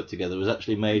Bum put together was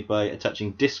actually made by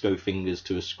attaching disco fingers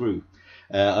to a screw.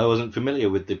 I wasn't familiar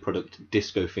with the product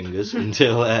Disco Fingers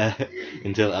until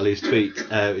Ali's tweet,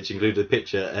 which included a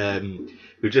picture.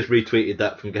 We've just retweeted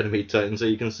that from Ganymede Titan, so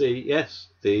you can see, yes,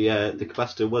 the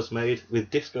capacitor was made with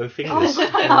disco fingers.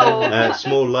 Oh, wow.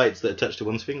 Small lights that attach to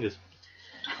one's fingers.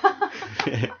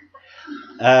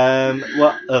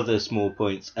 What other small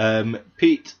points?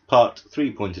 Pete, Part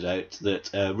 3, pointed out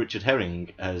that Richard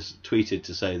Herring has tweeted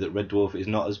to say that Red Dwarf is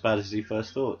not as bad as he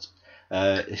first thought.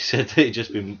 He said that he'd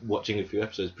just been watching a few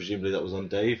episodes. Presumably that was on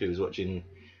Dave. He was watching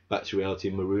Back to Reality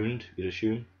and Marooned, you'd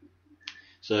assume.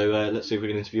 So let's see if we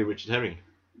can interview Richard Herring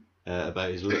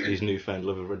about his newfound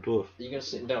love of Red Dwarf. Are you going to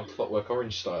sit him down Clockwork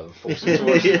Orange style and force him to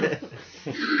watch it?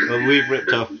 Well, we've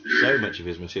ripped off so much of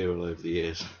his material over the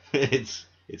years.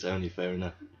 It's only fair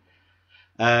enough.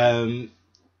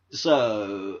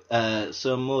 So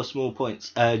some more small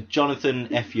points.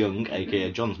 Jonathan F. Young,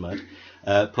 aka John's Mad,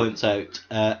 points out,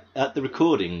 at the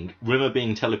recording, Rimmer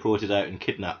being teleported out and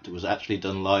kidnapped was actually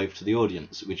done live to the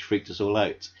audience, which freaked us all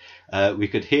out. We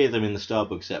could hear them in the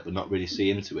Starbug set but not really see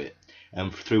into it.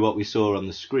 And through what we saw on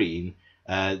the screen,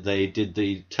 they did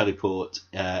the teleport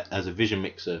as a vision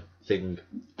mixer thing,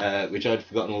 which I'd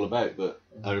forgotten all about, but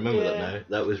I remember that now.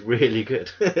 That was really good.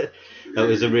 That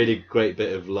was a really great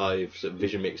bit of live sort of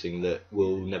vision mixing that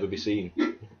will never be seen.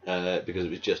 Because it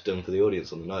was just done for the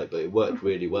audience on the night, but it worked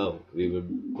really well. We were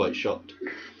quite shocked.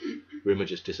 Rimmer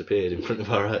just disappeared in front of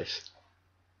our eyes.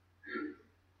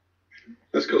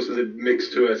 That's because they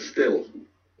mixed to a still.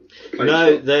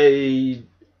 No, they...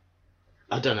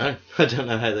 I don't know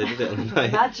how they did it on the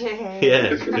night. Magic.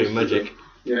 Yeah, doing magic.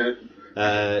 Yeah.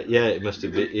 Yeah, it must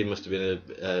have been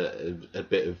a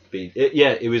bit of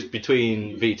it was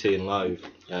between VT and live,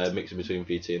 mixing between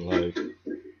VT and live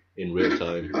in real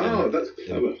time. Oh, that's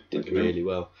clever. Did really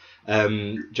well.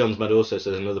 John's Mad also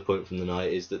says another point from the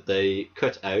night is that they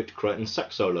cut out Crichton's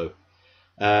sax solo,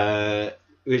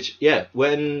 which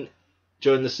when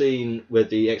during the scene where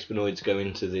the Expanoids go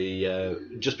into the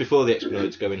just before the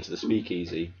Expanoids go into the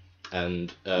speakeasy,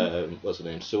 and what's her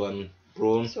name, Suan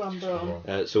Braun.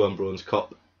 Suan Braun's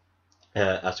cop.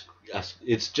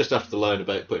 It's just after the line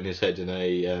about putting his head in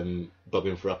a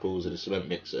bobbin for apples and a cement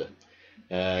mixer.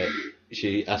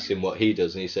 she asks him what he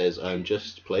does, and he says, "I'm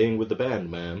just playing with the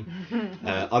band,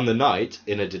 ma'am." On the night,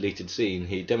 in a deleted scene,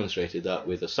 he demonstrated that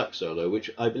with a sax solo, which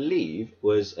I believe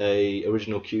was a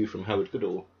original cue from Howard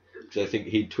Goodall, because I think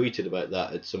he tweeted about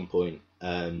that at some point. We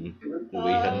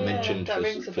hadn't mentioned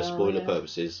for spoiler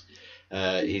purposes.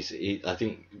 I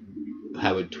think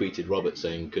Howard tweeted Robert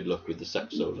saying good luck with the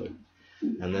sax solo,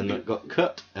 and then that got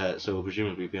cut, so will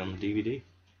presumably be on the DVD.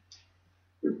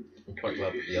 I'm quite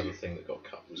glad that the other thing that got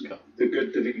cut was cut. The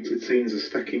good deleted scenes are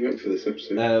stacking up for this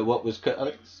episode. What was cut,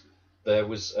 Alex? There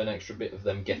was an extra bit of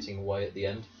them getting away at the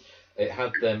end. It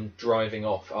had them driving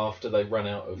off after they ran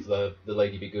out of the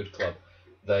Lady Be Good Club.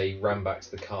 They ran back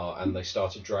to the car and they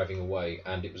started driving away,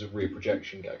 and it was a rear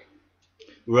projection gag.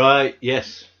 Right,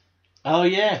 yes. Oh,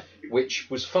 yeah. Which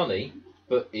was funny,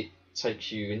 but it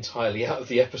takes you entirely out of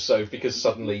the episode because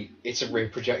suddenly it's a rear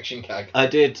projection gag. I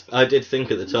did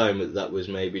think at the time that was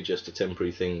maybe just a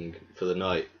temporary thing for the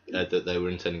night that they were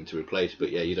intending to replace,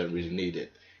 but yeah, you don't really need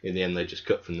it. In the end, they just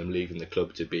cut from them leaving the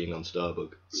club to being on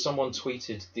Starbug. Someone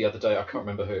tweeted the other day, I can't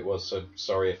remember who it was, so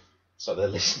sorry if they're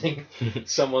listening.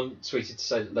 Someone tweeted to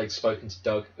say that they'd spoken to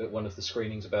Doug at one of the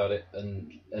screenings about it,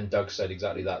 and Doug said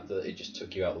exactly that it just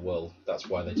took you out of the world. That's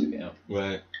why they took it out.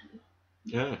 Right.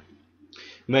 Yeah.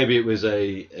 Maybe it was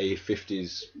a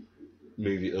 50s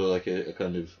movie, or like a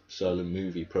kind of silent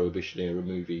movie, Prohibition era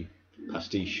movie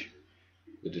pastiche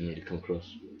that didn't really come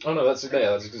across. Oh no, that's exactly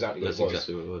what it was.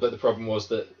 Exactly what it was. But the problem was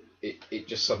that it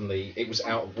just suddenly, it was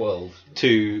out of world.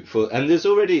 And there's a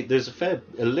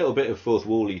little bit of fourth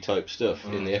wall-y type stuff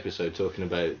in the episode, talking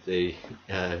about the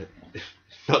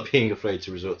not being afraid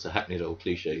to resort to hackneyed old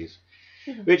cliches.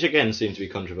 Which again seemed to be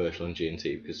controversial on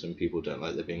G&T because some people don't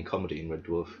like there being comedy in Red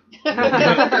Dwarf. But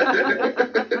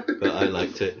I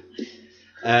liked it.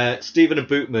 Stephen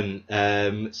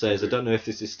Bootman says, I don't know if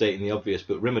this is stating the obvious,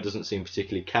 but Rimmer doesn't seem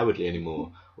particularly cowardly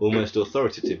anymore. Almost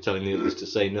authoritative, telling the others to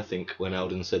say nothing when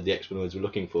Alden said the X-Menoids were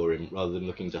looking for him, rather than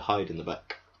looking to hide in the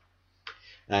back.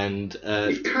 And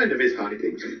he kind of is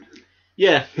hiding.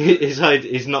 Yeah,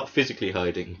 he's not physically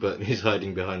hiding, but he's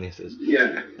hiding behind the others.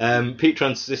 Yeah. Pete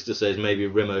Transistor says maybe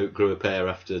Rimmer grew a pair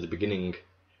after the beginning.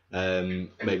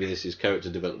 Maybe this is character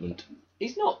development.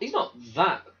 He's not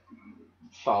that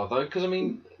far though, because I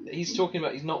mean, he's talking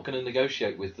about he's not going to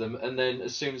negotiate with them, and then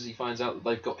as soon as he finds out that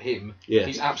they've got him,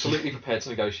 he's absolutely prepared to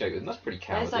negotiate with them. That's pretty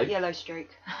cowardly. There's that yellow streak.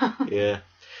 Yeah.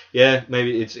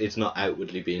 Maybe it's not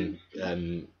outwardly being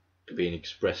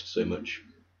expressed so much.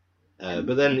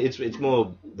 But then it's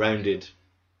more rounded,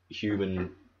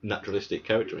 human, naturalistic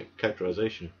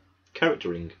characterization.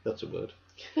 Charactering, that's a word.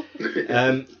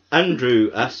 Andrew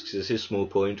asks, as his small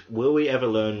point, will we ever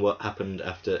learn what happened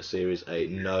after Series 8?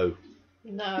 No.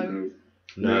 No.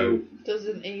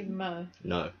 Doesn't even matter.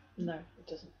 No. No, it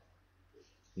doesn't.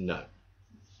 No.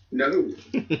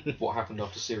 What happened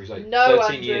after Series 8? No,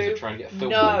 13 Andrew. years of trying to get a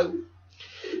film No.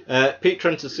 Pete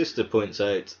Tranter's sister points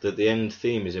out that the end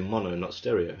theme is in mono, not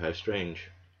stereo. How strange.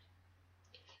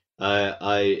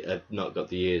 I have not got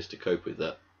the ears to cope with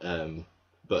that.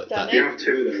 But Danny? You have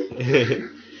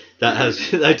two though.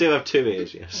 I do have two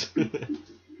ears, yes.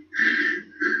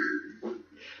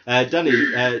 Danny.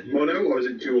 Mono, or is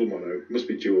it dual mono? It must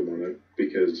be dual mono,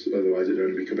 because otherwise it'd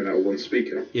only be coming out of one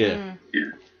speaker. Yeah.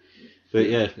 Yeah. But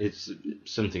yeah, it's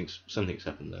something's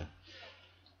happened there.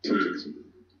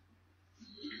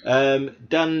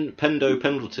 Dan Pendo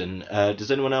Pendleton,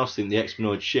 does anyone else think the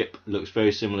X-Menoid ship looks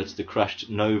very similar to the crashed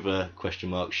Nova ?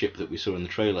 Ship that we saw in the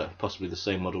trailer? Possibly the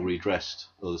same model redressed,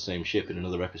 or the same ship in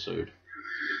another episode?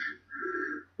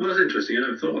 Well, that's interesting. I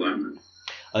never thought of that.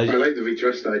 I like the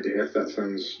redressed idea. That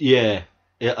sounds... Yeah,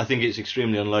 I think it's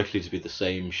extremely unlikely to be the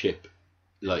same ship.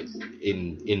 Like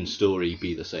in story,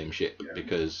 be the same ship,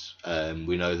 because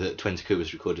we know that 20K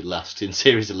was recorded last in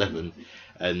Series 11,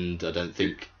 and I don't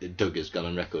think Doug has gone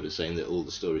on record as saying that all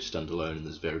the stories stand alone and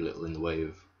there's very little in the way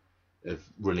of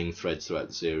running threads throughout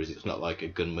the series. It's not like a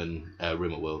Gunman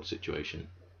Rimmerworld situation.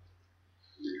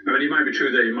 I mean, it might be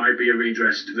true that it might be a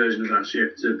redressed version of that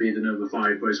ship to be the Nova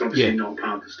 5, but it's obviously not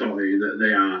part of the story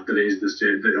that it is the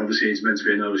ship. That obviously it's meant to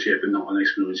be another ship and not an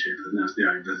X-Menoid ship, and that's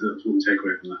what we take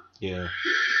away from that.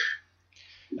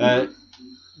 Yeah.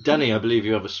 Danny, I believe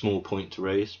you have a small point to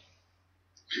raise.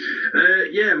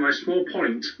 Yeah, my small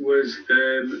point was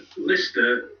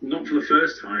Lister, not for the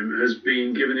first time, has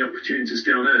been given the opportunity to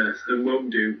stay on Earth and won't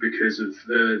do because of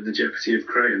the jeopardy of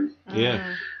Crayon.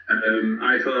 Yeah.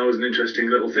 I thought that was an interesting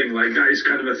little thing. Like, that is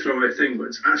kind of a throwaway thing, but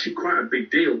it's actually quite a big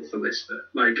deal for Lister.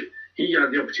 Like, he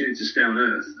had the opportunity to stay on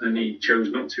Earth and he chose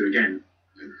not to again.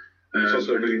 It's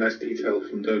also a really nice detail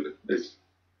from Doug.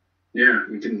 Yeah.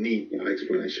 We didn't need that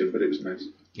explanation, but it was nice.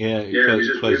 Yeah, it was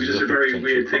just a very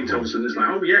weird thing to all of a sudden. It's like,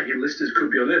 oh yeah, Lister's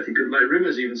could be on Earth. He could, like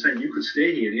Rimmer's even saying, you could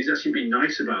stay here. And he's actually been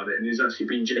nice about it, and he's actually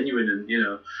been genuine, and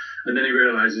and then he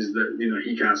realizes that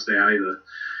he can't stay either.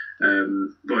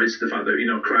 But it's the fact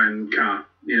that Cryan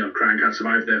can't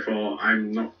survive. Therefore,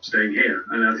 I'm not staying here,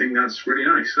 and I think that's really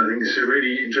nice. I think it's a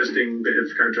really interesting bit of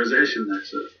characterization there.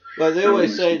 So. Well, they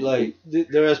always say, like,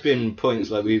 there has been points,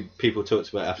 like people talked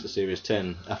about after Series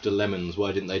 10, after Lemons,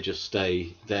 why didn't they just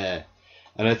stay there?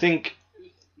 And I think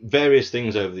various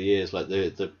things over the years, like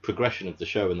the progression of the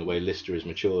show and the way Lister has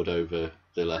matured over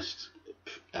the last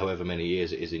however many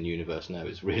years it is in universe now,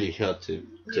 it's really hard to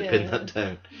pin that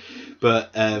down.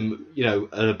 But, at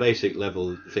a basic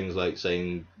level, things like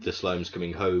saying the slime's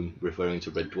coming home, referring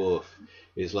to Red Dwarf,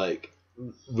 is like,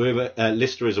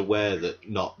 Lister is aware that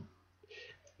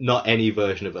not any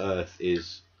version of Earth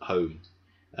is home.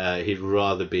 He'd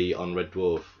rather be on Red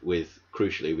Dwarf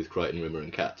crucially with Crichton, Rimmer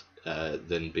and Cat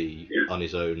than be on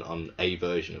his own on a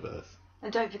version of Earth.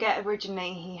 And don't forget,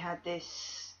 originally he had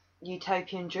this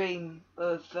utopian dream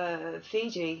of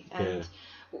Fiji, and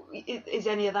is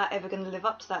any of that ever going to live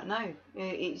up to that? No.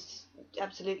 It's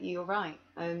absolutely, you're right.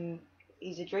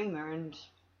 He's a dreamer, and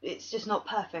it's just not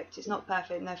perfect. It's not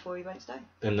perfect, and therefore he won't stay.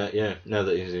 And now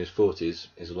that he's in his 40s,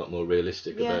 he's a lot more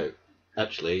realistic about,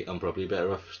 actually, I'm probably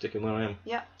better off sticking where I am.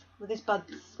 Yeah, with his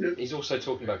buds. He's also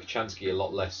talking about Kachansky a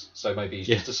lot less, so maybe he's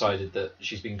just decided that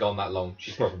she's been gone that long,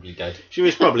 she's probably dead. She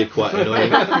was probably quite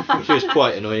annoying. She was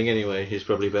quite annoying anyway. He's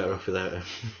probably better off without her.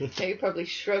 He probably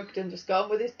shrugged and just gone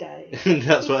with his day.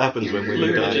 That's what happens when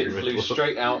women die. Flew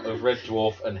straight out of Red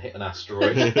Dwarf and hit an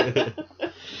asteroid.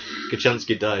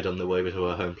 Kachansky died on the way to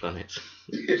our home planet.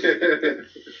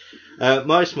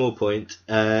 My small point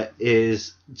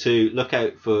is to look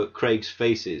out for Craig's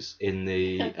faces in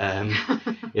the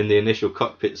initial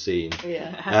cockpit scene.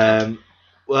 Yeah.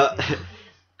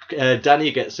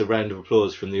 Danny gets a round of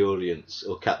applause from the audience,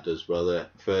 or Cat does rather,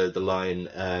 for the line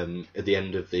at the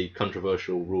end of the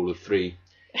controversial Rule of Three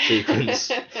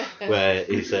sequence where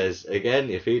he says, again,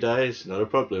 if he dies, not a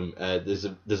problem. There's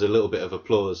a little bit of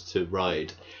applause to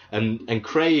Ride, and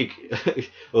Craig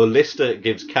or Lister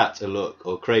gives Cat a look,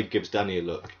 or Craig gives Danny a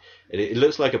look, and it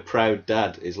looks like a proud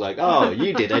dad is like, oh,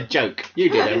 you did a joke, you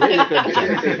did a really good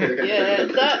joke.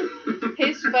 Yeah,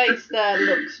 his face there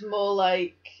looks more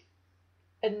like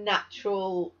a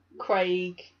natural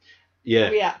Craig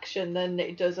reaction than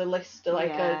it does a Lister,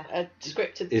 like a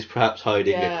scripted. Is perhaps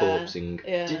hiding a corpsing.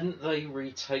 Yeah. Didn't they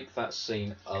retake that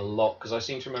scene a lot? Because I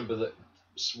seem to remember that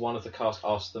one of the cast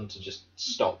asked them to just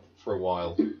stop for a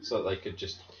while so that they could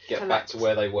just get back to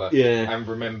where they were and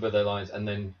remember their lines and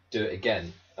then do it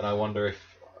again. And I wonder if,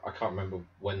 I can't remember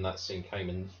when that scene came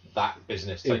in that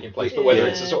business taking place, but whether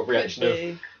it's a sort of reaction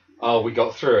of, oh, we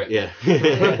got through it. Yeah.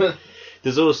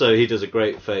 There's also, he does a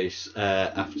great face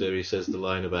after he says the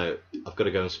line about, I've got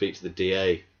to go and speak to the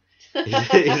DA. He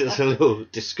does a little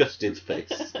disgusted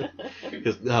face.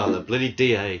 Because, oh, the bloody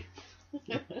DA.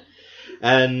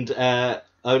 And I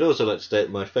would also like to state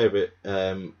my favourite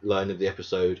line of the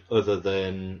episode, other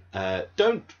than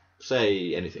don't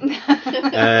say anything,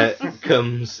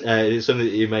 comes, it's something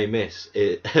that you may miss,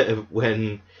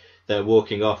 when they're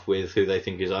walking off with who they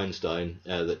think is Einstein,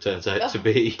 that turns out to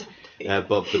be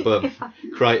Bob the Bum.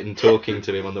 Crichton talking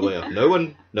to him on the way off. No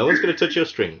one's going to touch your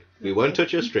string. We won't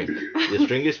touch your string. Your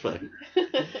string is fine.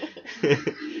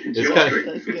 That's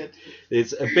good.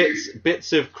 It's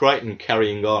bits of Crichton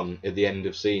carrying on at the end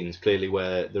of scenes, clearly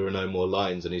where there are no more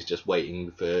lines and he's just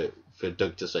waiting for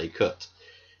Doug to say cut.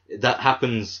 That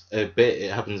happens a bit.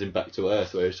 It happens in Back to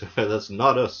Earth, where it's, that's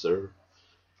not us, sir.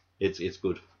 It's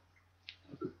good.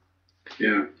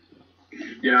 Yeah,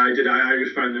 I did. I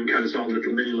always find them kind of sort of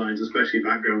little mini lines, especially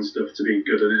background stuff, to be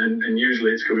good, and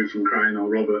usually it's coming from Crichton or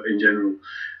Robert in general,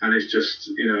 and it's just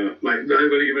like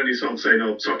when he's sort of saying,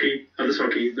 "Oh, Socky, other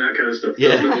Socky," that kind of stuff.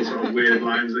 Yeah. Those little sort of weird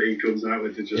lines that he comes out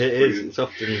with. It is. It's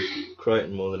often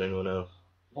Crichton more than anyone else.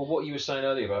 Well, what you were saying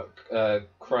earlier about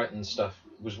Crichton stuff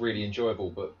was really enjoyable,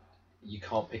 but you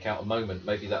can't pick out a moment.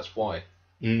 Maybe that's why.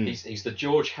 He's the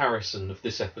George Harrison of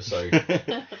this episode.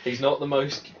 He's not the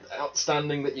most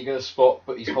outstanding that you're going to spot,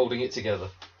 but he's holding it together.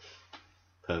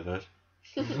 Pervert.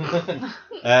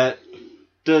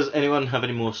 Does anyone have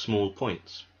any more small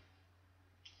points?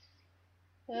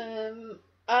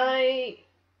 I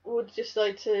would just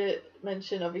like to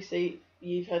mention, obviously,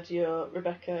 you've had your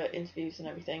Rebecca interviews and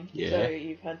everything. Yeah. So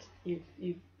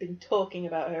you've been talking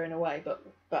about her in a way, but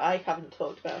I haven't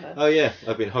talked about her. Oh yeah,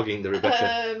 I've been hogging the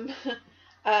Rebecca.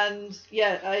 And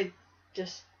yeah,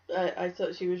 I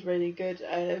thought she was really good.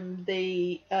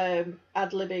 The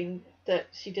ad-libbing that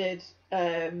she did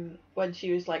when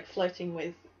she was like flirting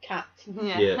with cat.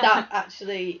 Yeah. That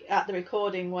actually, at the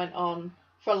recording, went on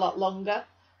for a lot longer.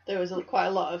 There was quite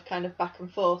a lot of kind of back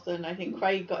and forth, and I think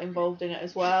Craig got involved in it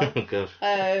as well. Oh, God.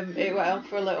 It went on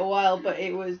for a little while, but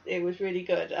it was really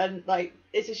good. And like,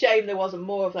 it's a shame there wasn't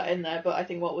more of that in there, but I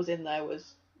think what was in there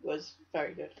was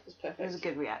very good. It was perfect. It was a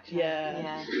good reaction.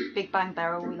 Yeah. Big Bang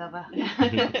Beryl, we love her.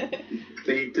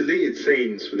 The deleted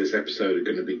scenes for this episode are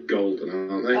going to be golden,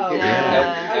 aren't they? Oh,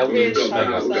 yeah. I really We've got hope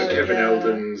that. We've got so, Kevin yeah.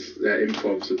 Eldon's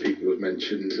improvs that people have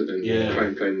mentioned, and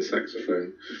playing the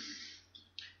saxophone.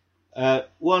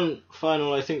 One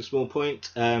final, I think, small point.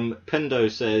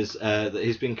 Pendo says that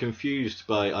he's been confused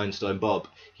by Einstein Bob.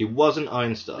 He wasn't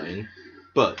Einstein,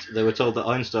 but they were told that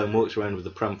Einstein walks around with a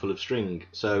pram full of string.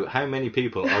 So how many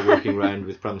people are walking around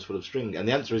with prams full of string? And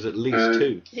the answer is at least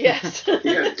two. Yes.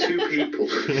 Yeah, 2 people.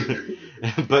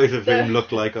 Both of whom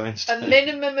look like Einstein. A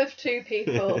minimum of 2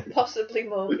 people, possibly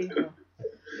more people.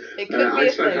 It could be a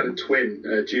Einstein had a thing.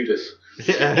 twin, Judas.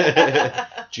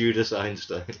 Judas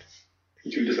Einstein.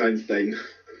 Judas Einstein.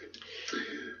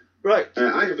 Right.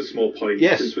 I have a small point,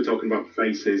 Yes. since we're talking about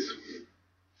faces.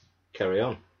 Carry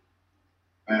on.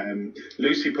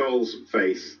 Lucy Pole's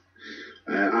face,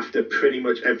 after pretty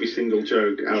much every single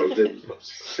joke out of the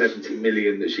 70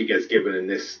 million that she gets given in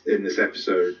this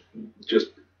episode, just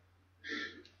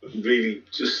really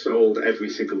just sold every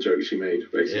single joke she made,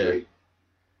 basically.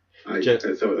 I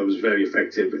thought that was very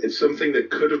effective. It's something that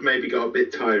could have maybe got a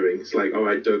bit tiring. It's like, all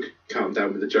right, Doug, calm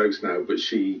down with the jokes now, but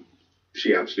she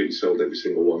absolutely sold every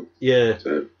single one. Yeah.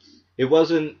 So It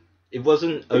wasn't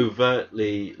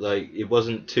overtly, like, it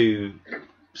wasn't too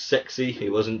sexy,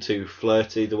 it wasn't too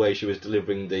flirty. The way she was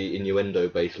delivering the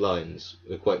innuendo-based lines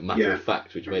were quite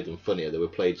matter-of-fact, which made them funnier. They were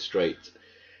played straight,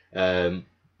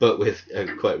 but with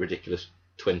a quite ridiculous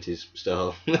 20s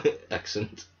style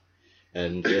accent,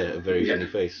 and a very funny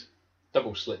face.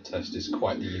 Double slit test is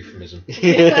quite the euphemism.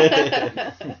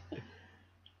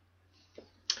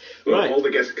 Well, all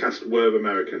the guest cast were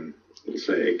American. We'll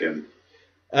say it again.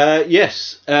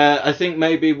 Yes, I think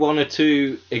maybe one or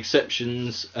two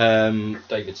exceptions.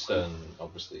 David Stern,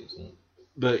 obviously, isn't it?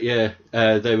 But yeah,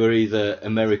 they were either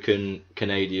American,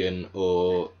 Canadian,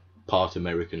 or part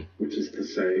American. Which is the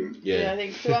same. Yeah. I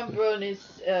think Suan Brun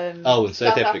is and South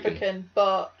South African,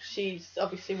 but she's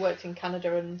obviously worked in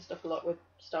Canada and stuff a lot with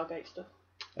Stargate stuff.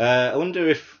 I wonder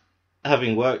if,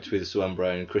 having worked with Suan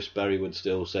Brown, Chris Barry would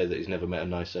still say that he's never met a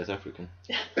nice South African.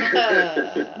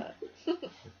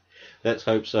 Let's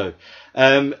hope so.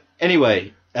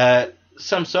 Anyway,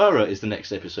 Samsara is the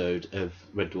next episode of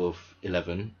Red Dwarf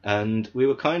 11, and we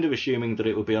were kind of assuming that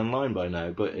it would be online by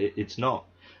now, but it's not.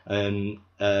 And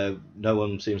no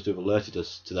one seems to have alerted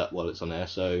us to that while it's on air,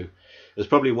 so that's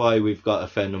probably why we've got a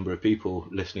fair number of people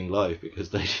listening live,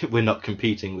 because we're not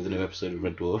competing with a new episode of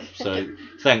Red Dwarf. So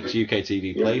thanks UK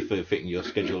TV Play for fitting your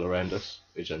schedule around us,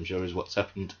 which I'm sure is what's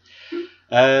happened.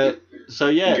 So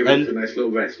yeah, Give it a nice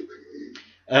little rest.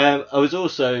 I was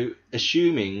also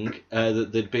assuming that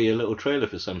there'd be a little trailer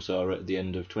for Samsara at the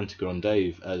end of 20 on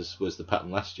Dave, as was the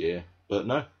pattern last year, but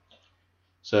no.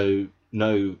 So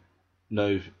no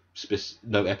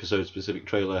episode-specific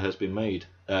trailer has been made.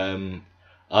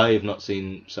 I have not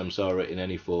seen Samsara in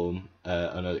any form.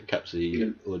 I know that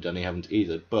Capsy or Danny haven't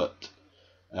either, but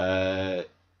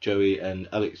Joey and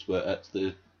Alex were at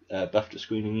the BAFTA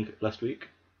screening last week.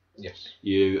 Yes.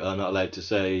 You are not allowed to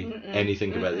say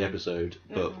anything about the episode,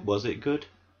 but was it good?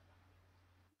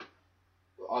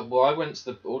 I went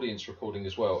to the audience recording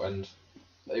as well, and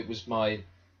it was my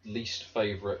least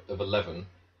favourite of 11.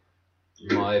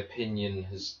 My opinion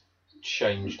has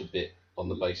changed a bit on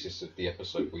the basis of the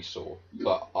episode we saw,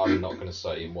 but I'm not going to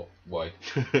say in what way.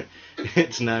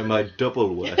 It's now my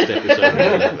double worst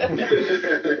episode.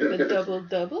 The double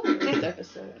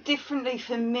episode. Differently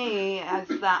for me, as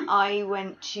that I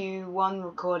went to one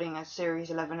recording as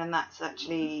Series 11, and that's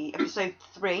actually episode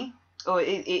 3. Or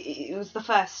it was the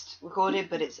first recorded,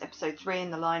 but it's episode 3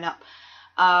 in the lineup.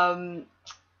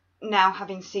 Now,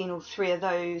 having seen all 3 of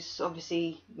those,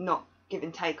 obviously not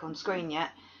given take on screen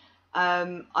yet,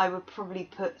 I would probably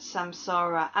put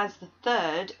Samsara as the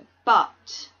 3rd,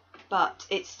 but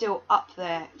it's still up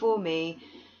there for me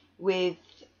with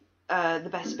the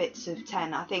best bits of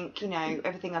 10. I think,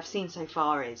 everything I've seen so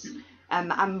far is,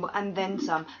 and then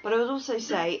some. But I would also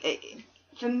say,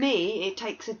 for me, it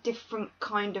takes a different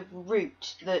kind of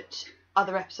route that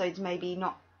other episodes maybe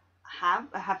not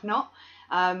have not.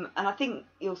 And I think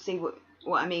you'll see what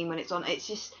I mean when it's on.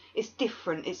 It's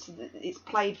different. It's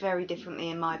played very differently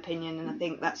in my opinion, and I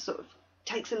think that sort of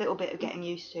takes a little bit of getting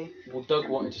used to. Well, Doug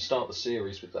wanted to start the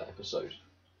series with that episode.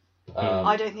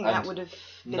 I don't think that would have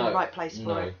been the right place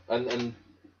for it. And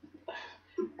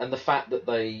the fact that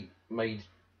they made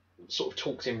sort of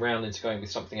talks him round into going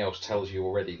with something else tells you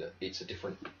already that it's a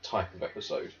different type of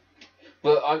episode.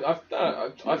 But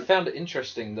I've found it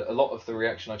interesting that a lot of the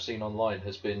reaction I've seen online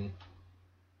has been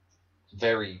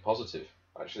very positive,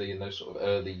 actually, in those sort of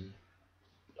early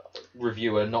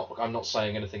reviewer. I'm not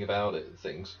saying anything about it.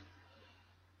 Things.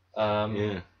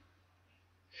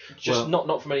 Just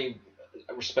not from any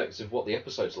respects of what the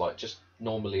episode's like. Just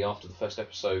normally after the first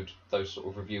episode, those sort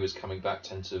of reviewers coming back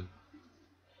tend to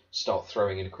start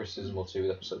throwing in a criticism or two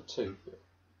with episode 2.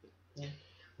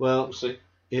 Well, we'll see.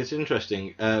 It's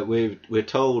interesting. We're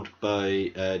told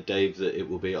by Dave that it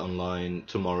will be online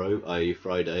tomorrow, i.e.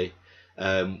 Friday.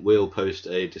 We'll post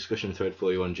a discussion thread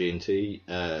for you on G&T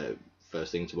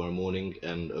first thing tomorrow morning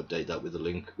and update that with a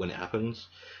link when it happens.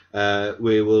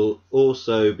 We will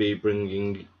also be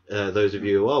bringing those of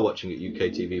you who are watching at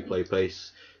UK TV Play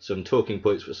Place some talking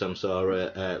points for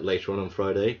Samsara later on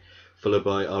Friday, followed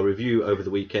by our review over the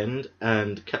weekend,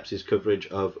 and Caps' coverage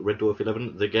of Red Dwarf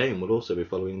 11 The Game will also be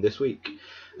following this week.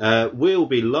 We'll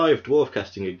be live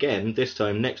dwarfcasting again, this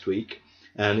time next week,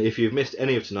 and if you've missed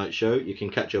any of tonight's show, you can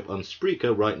catch up on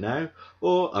Spreaker right now,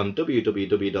 or on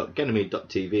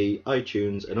www.ganymede.tv,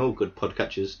 iTunes, and all good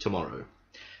podcatchers tomorrow.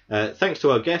 Thanks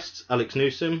to our guests, Alex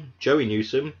Newsom, Joey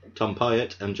Newsom, Tom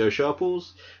Pyatt, and Joe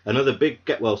Sharples. Another big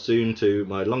get well soon to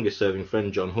my longest serving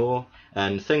friend John Hoare,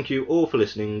 and thank you all for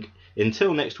listening.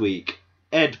 Until next week,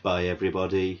 Ed bye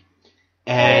everybody.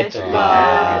 Ed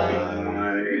bye.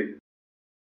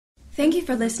 Thank you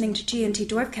for listening to G&T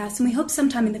Dwarfcast, and we hope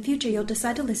sometime in the future you'll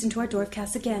decide to listen to our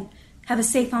Dwarfcast again. Have a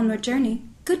safe onward journey.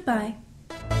 Goodbye.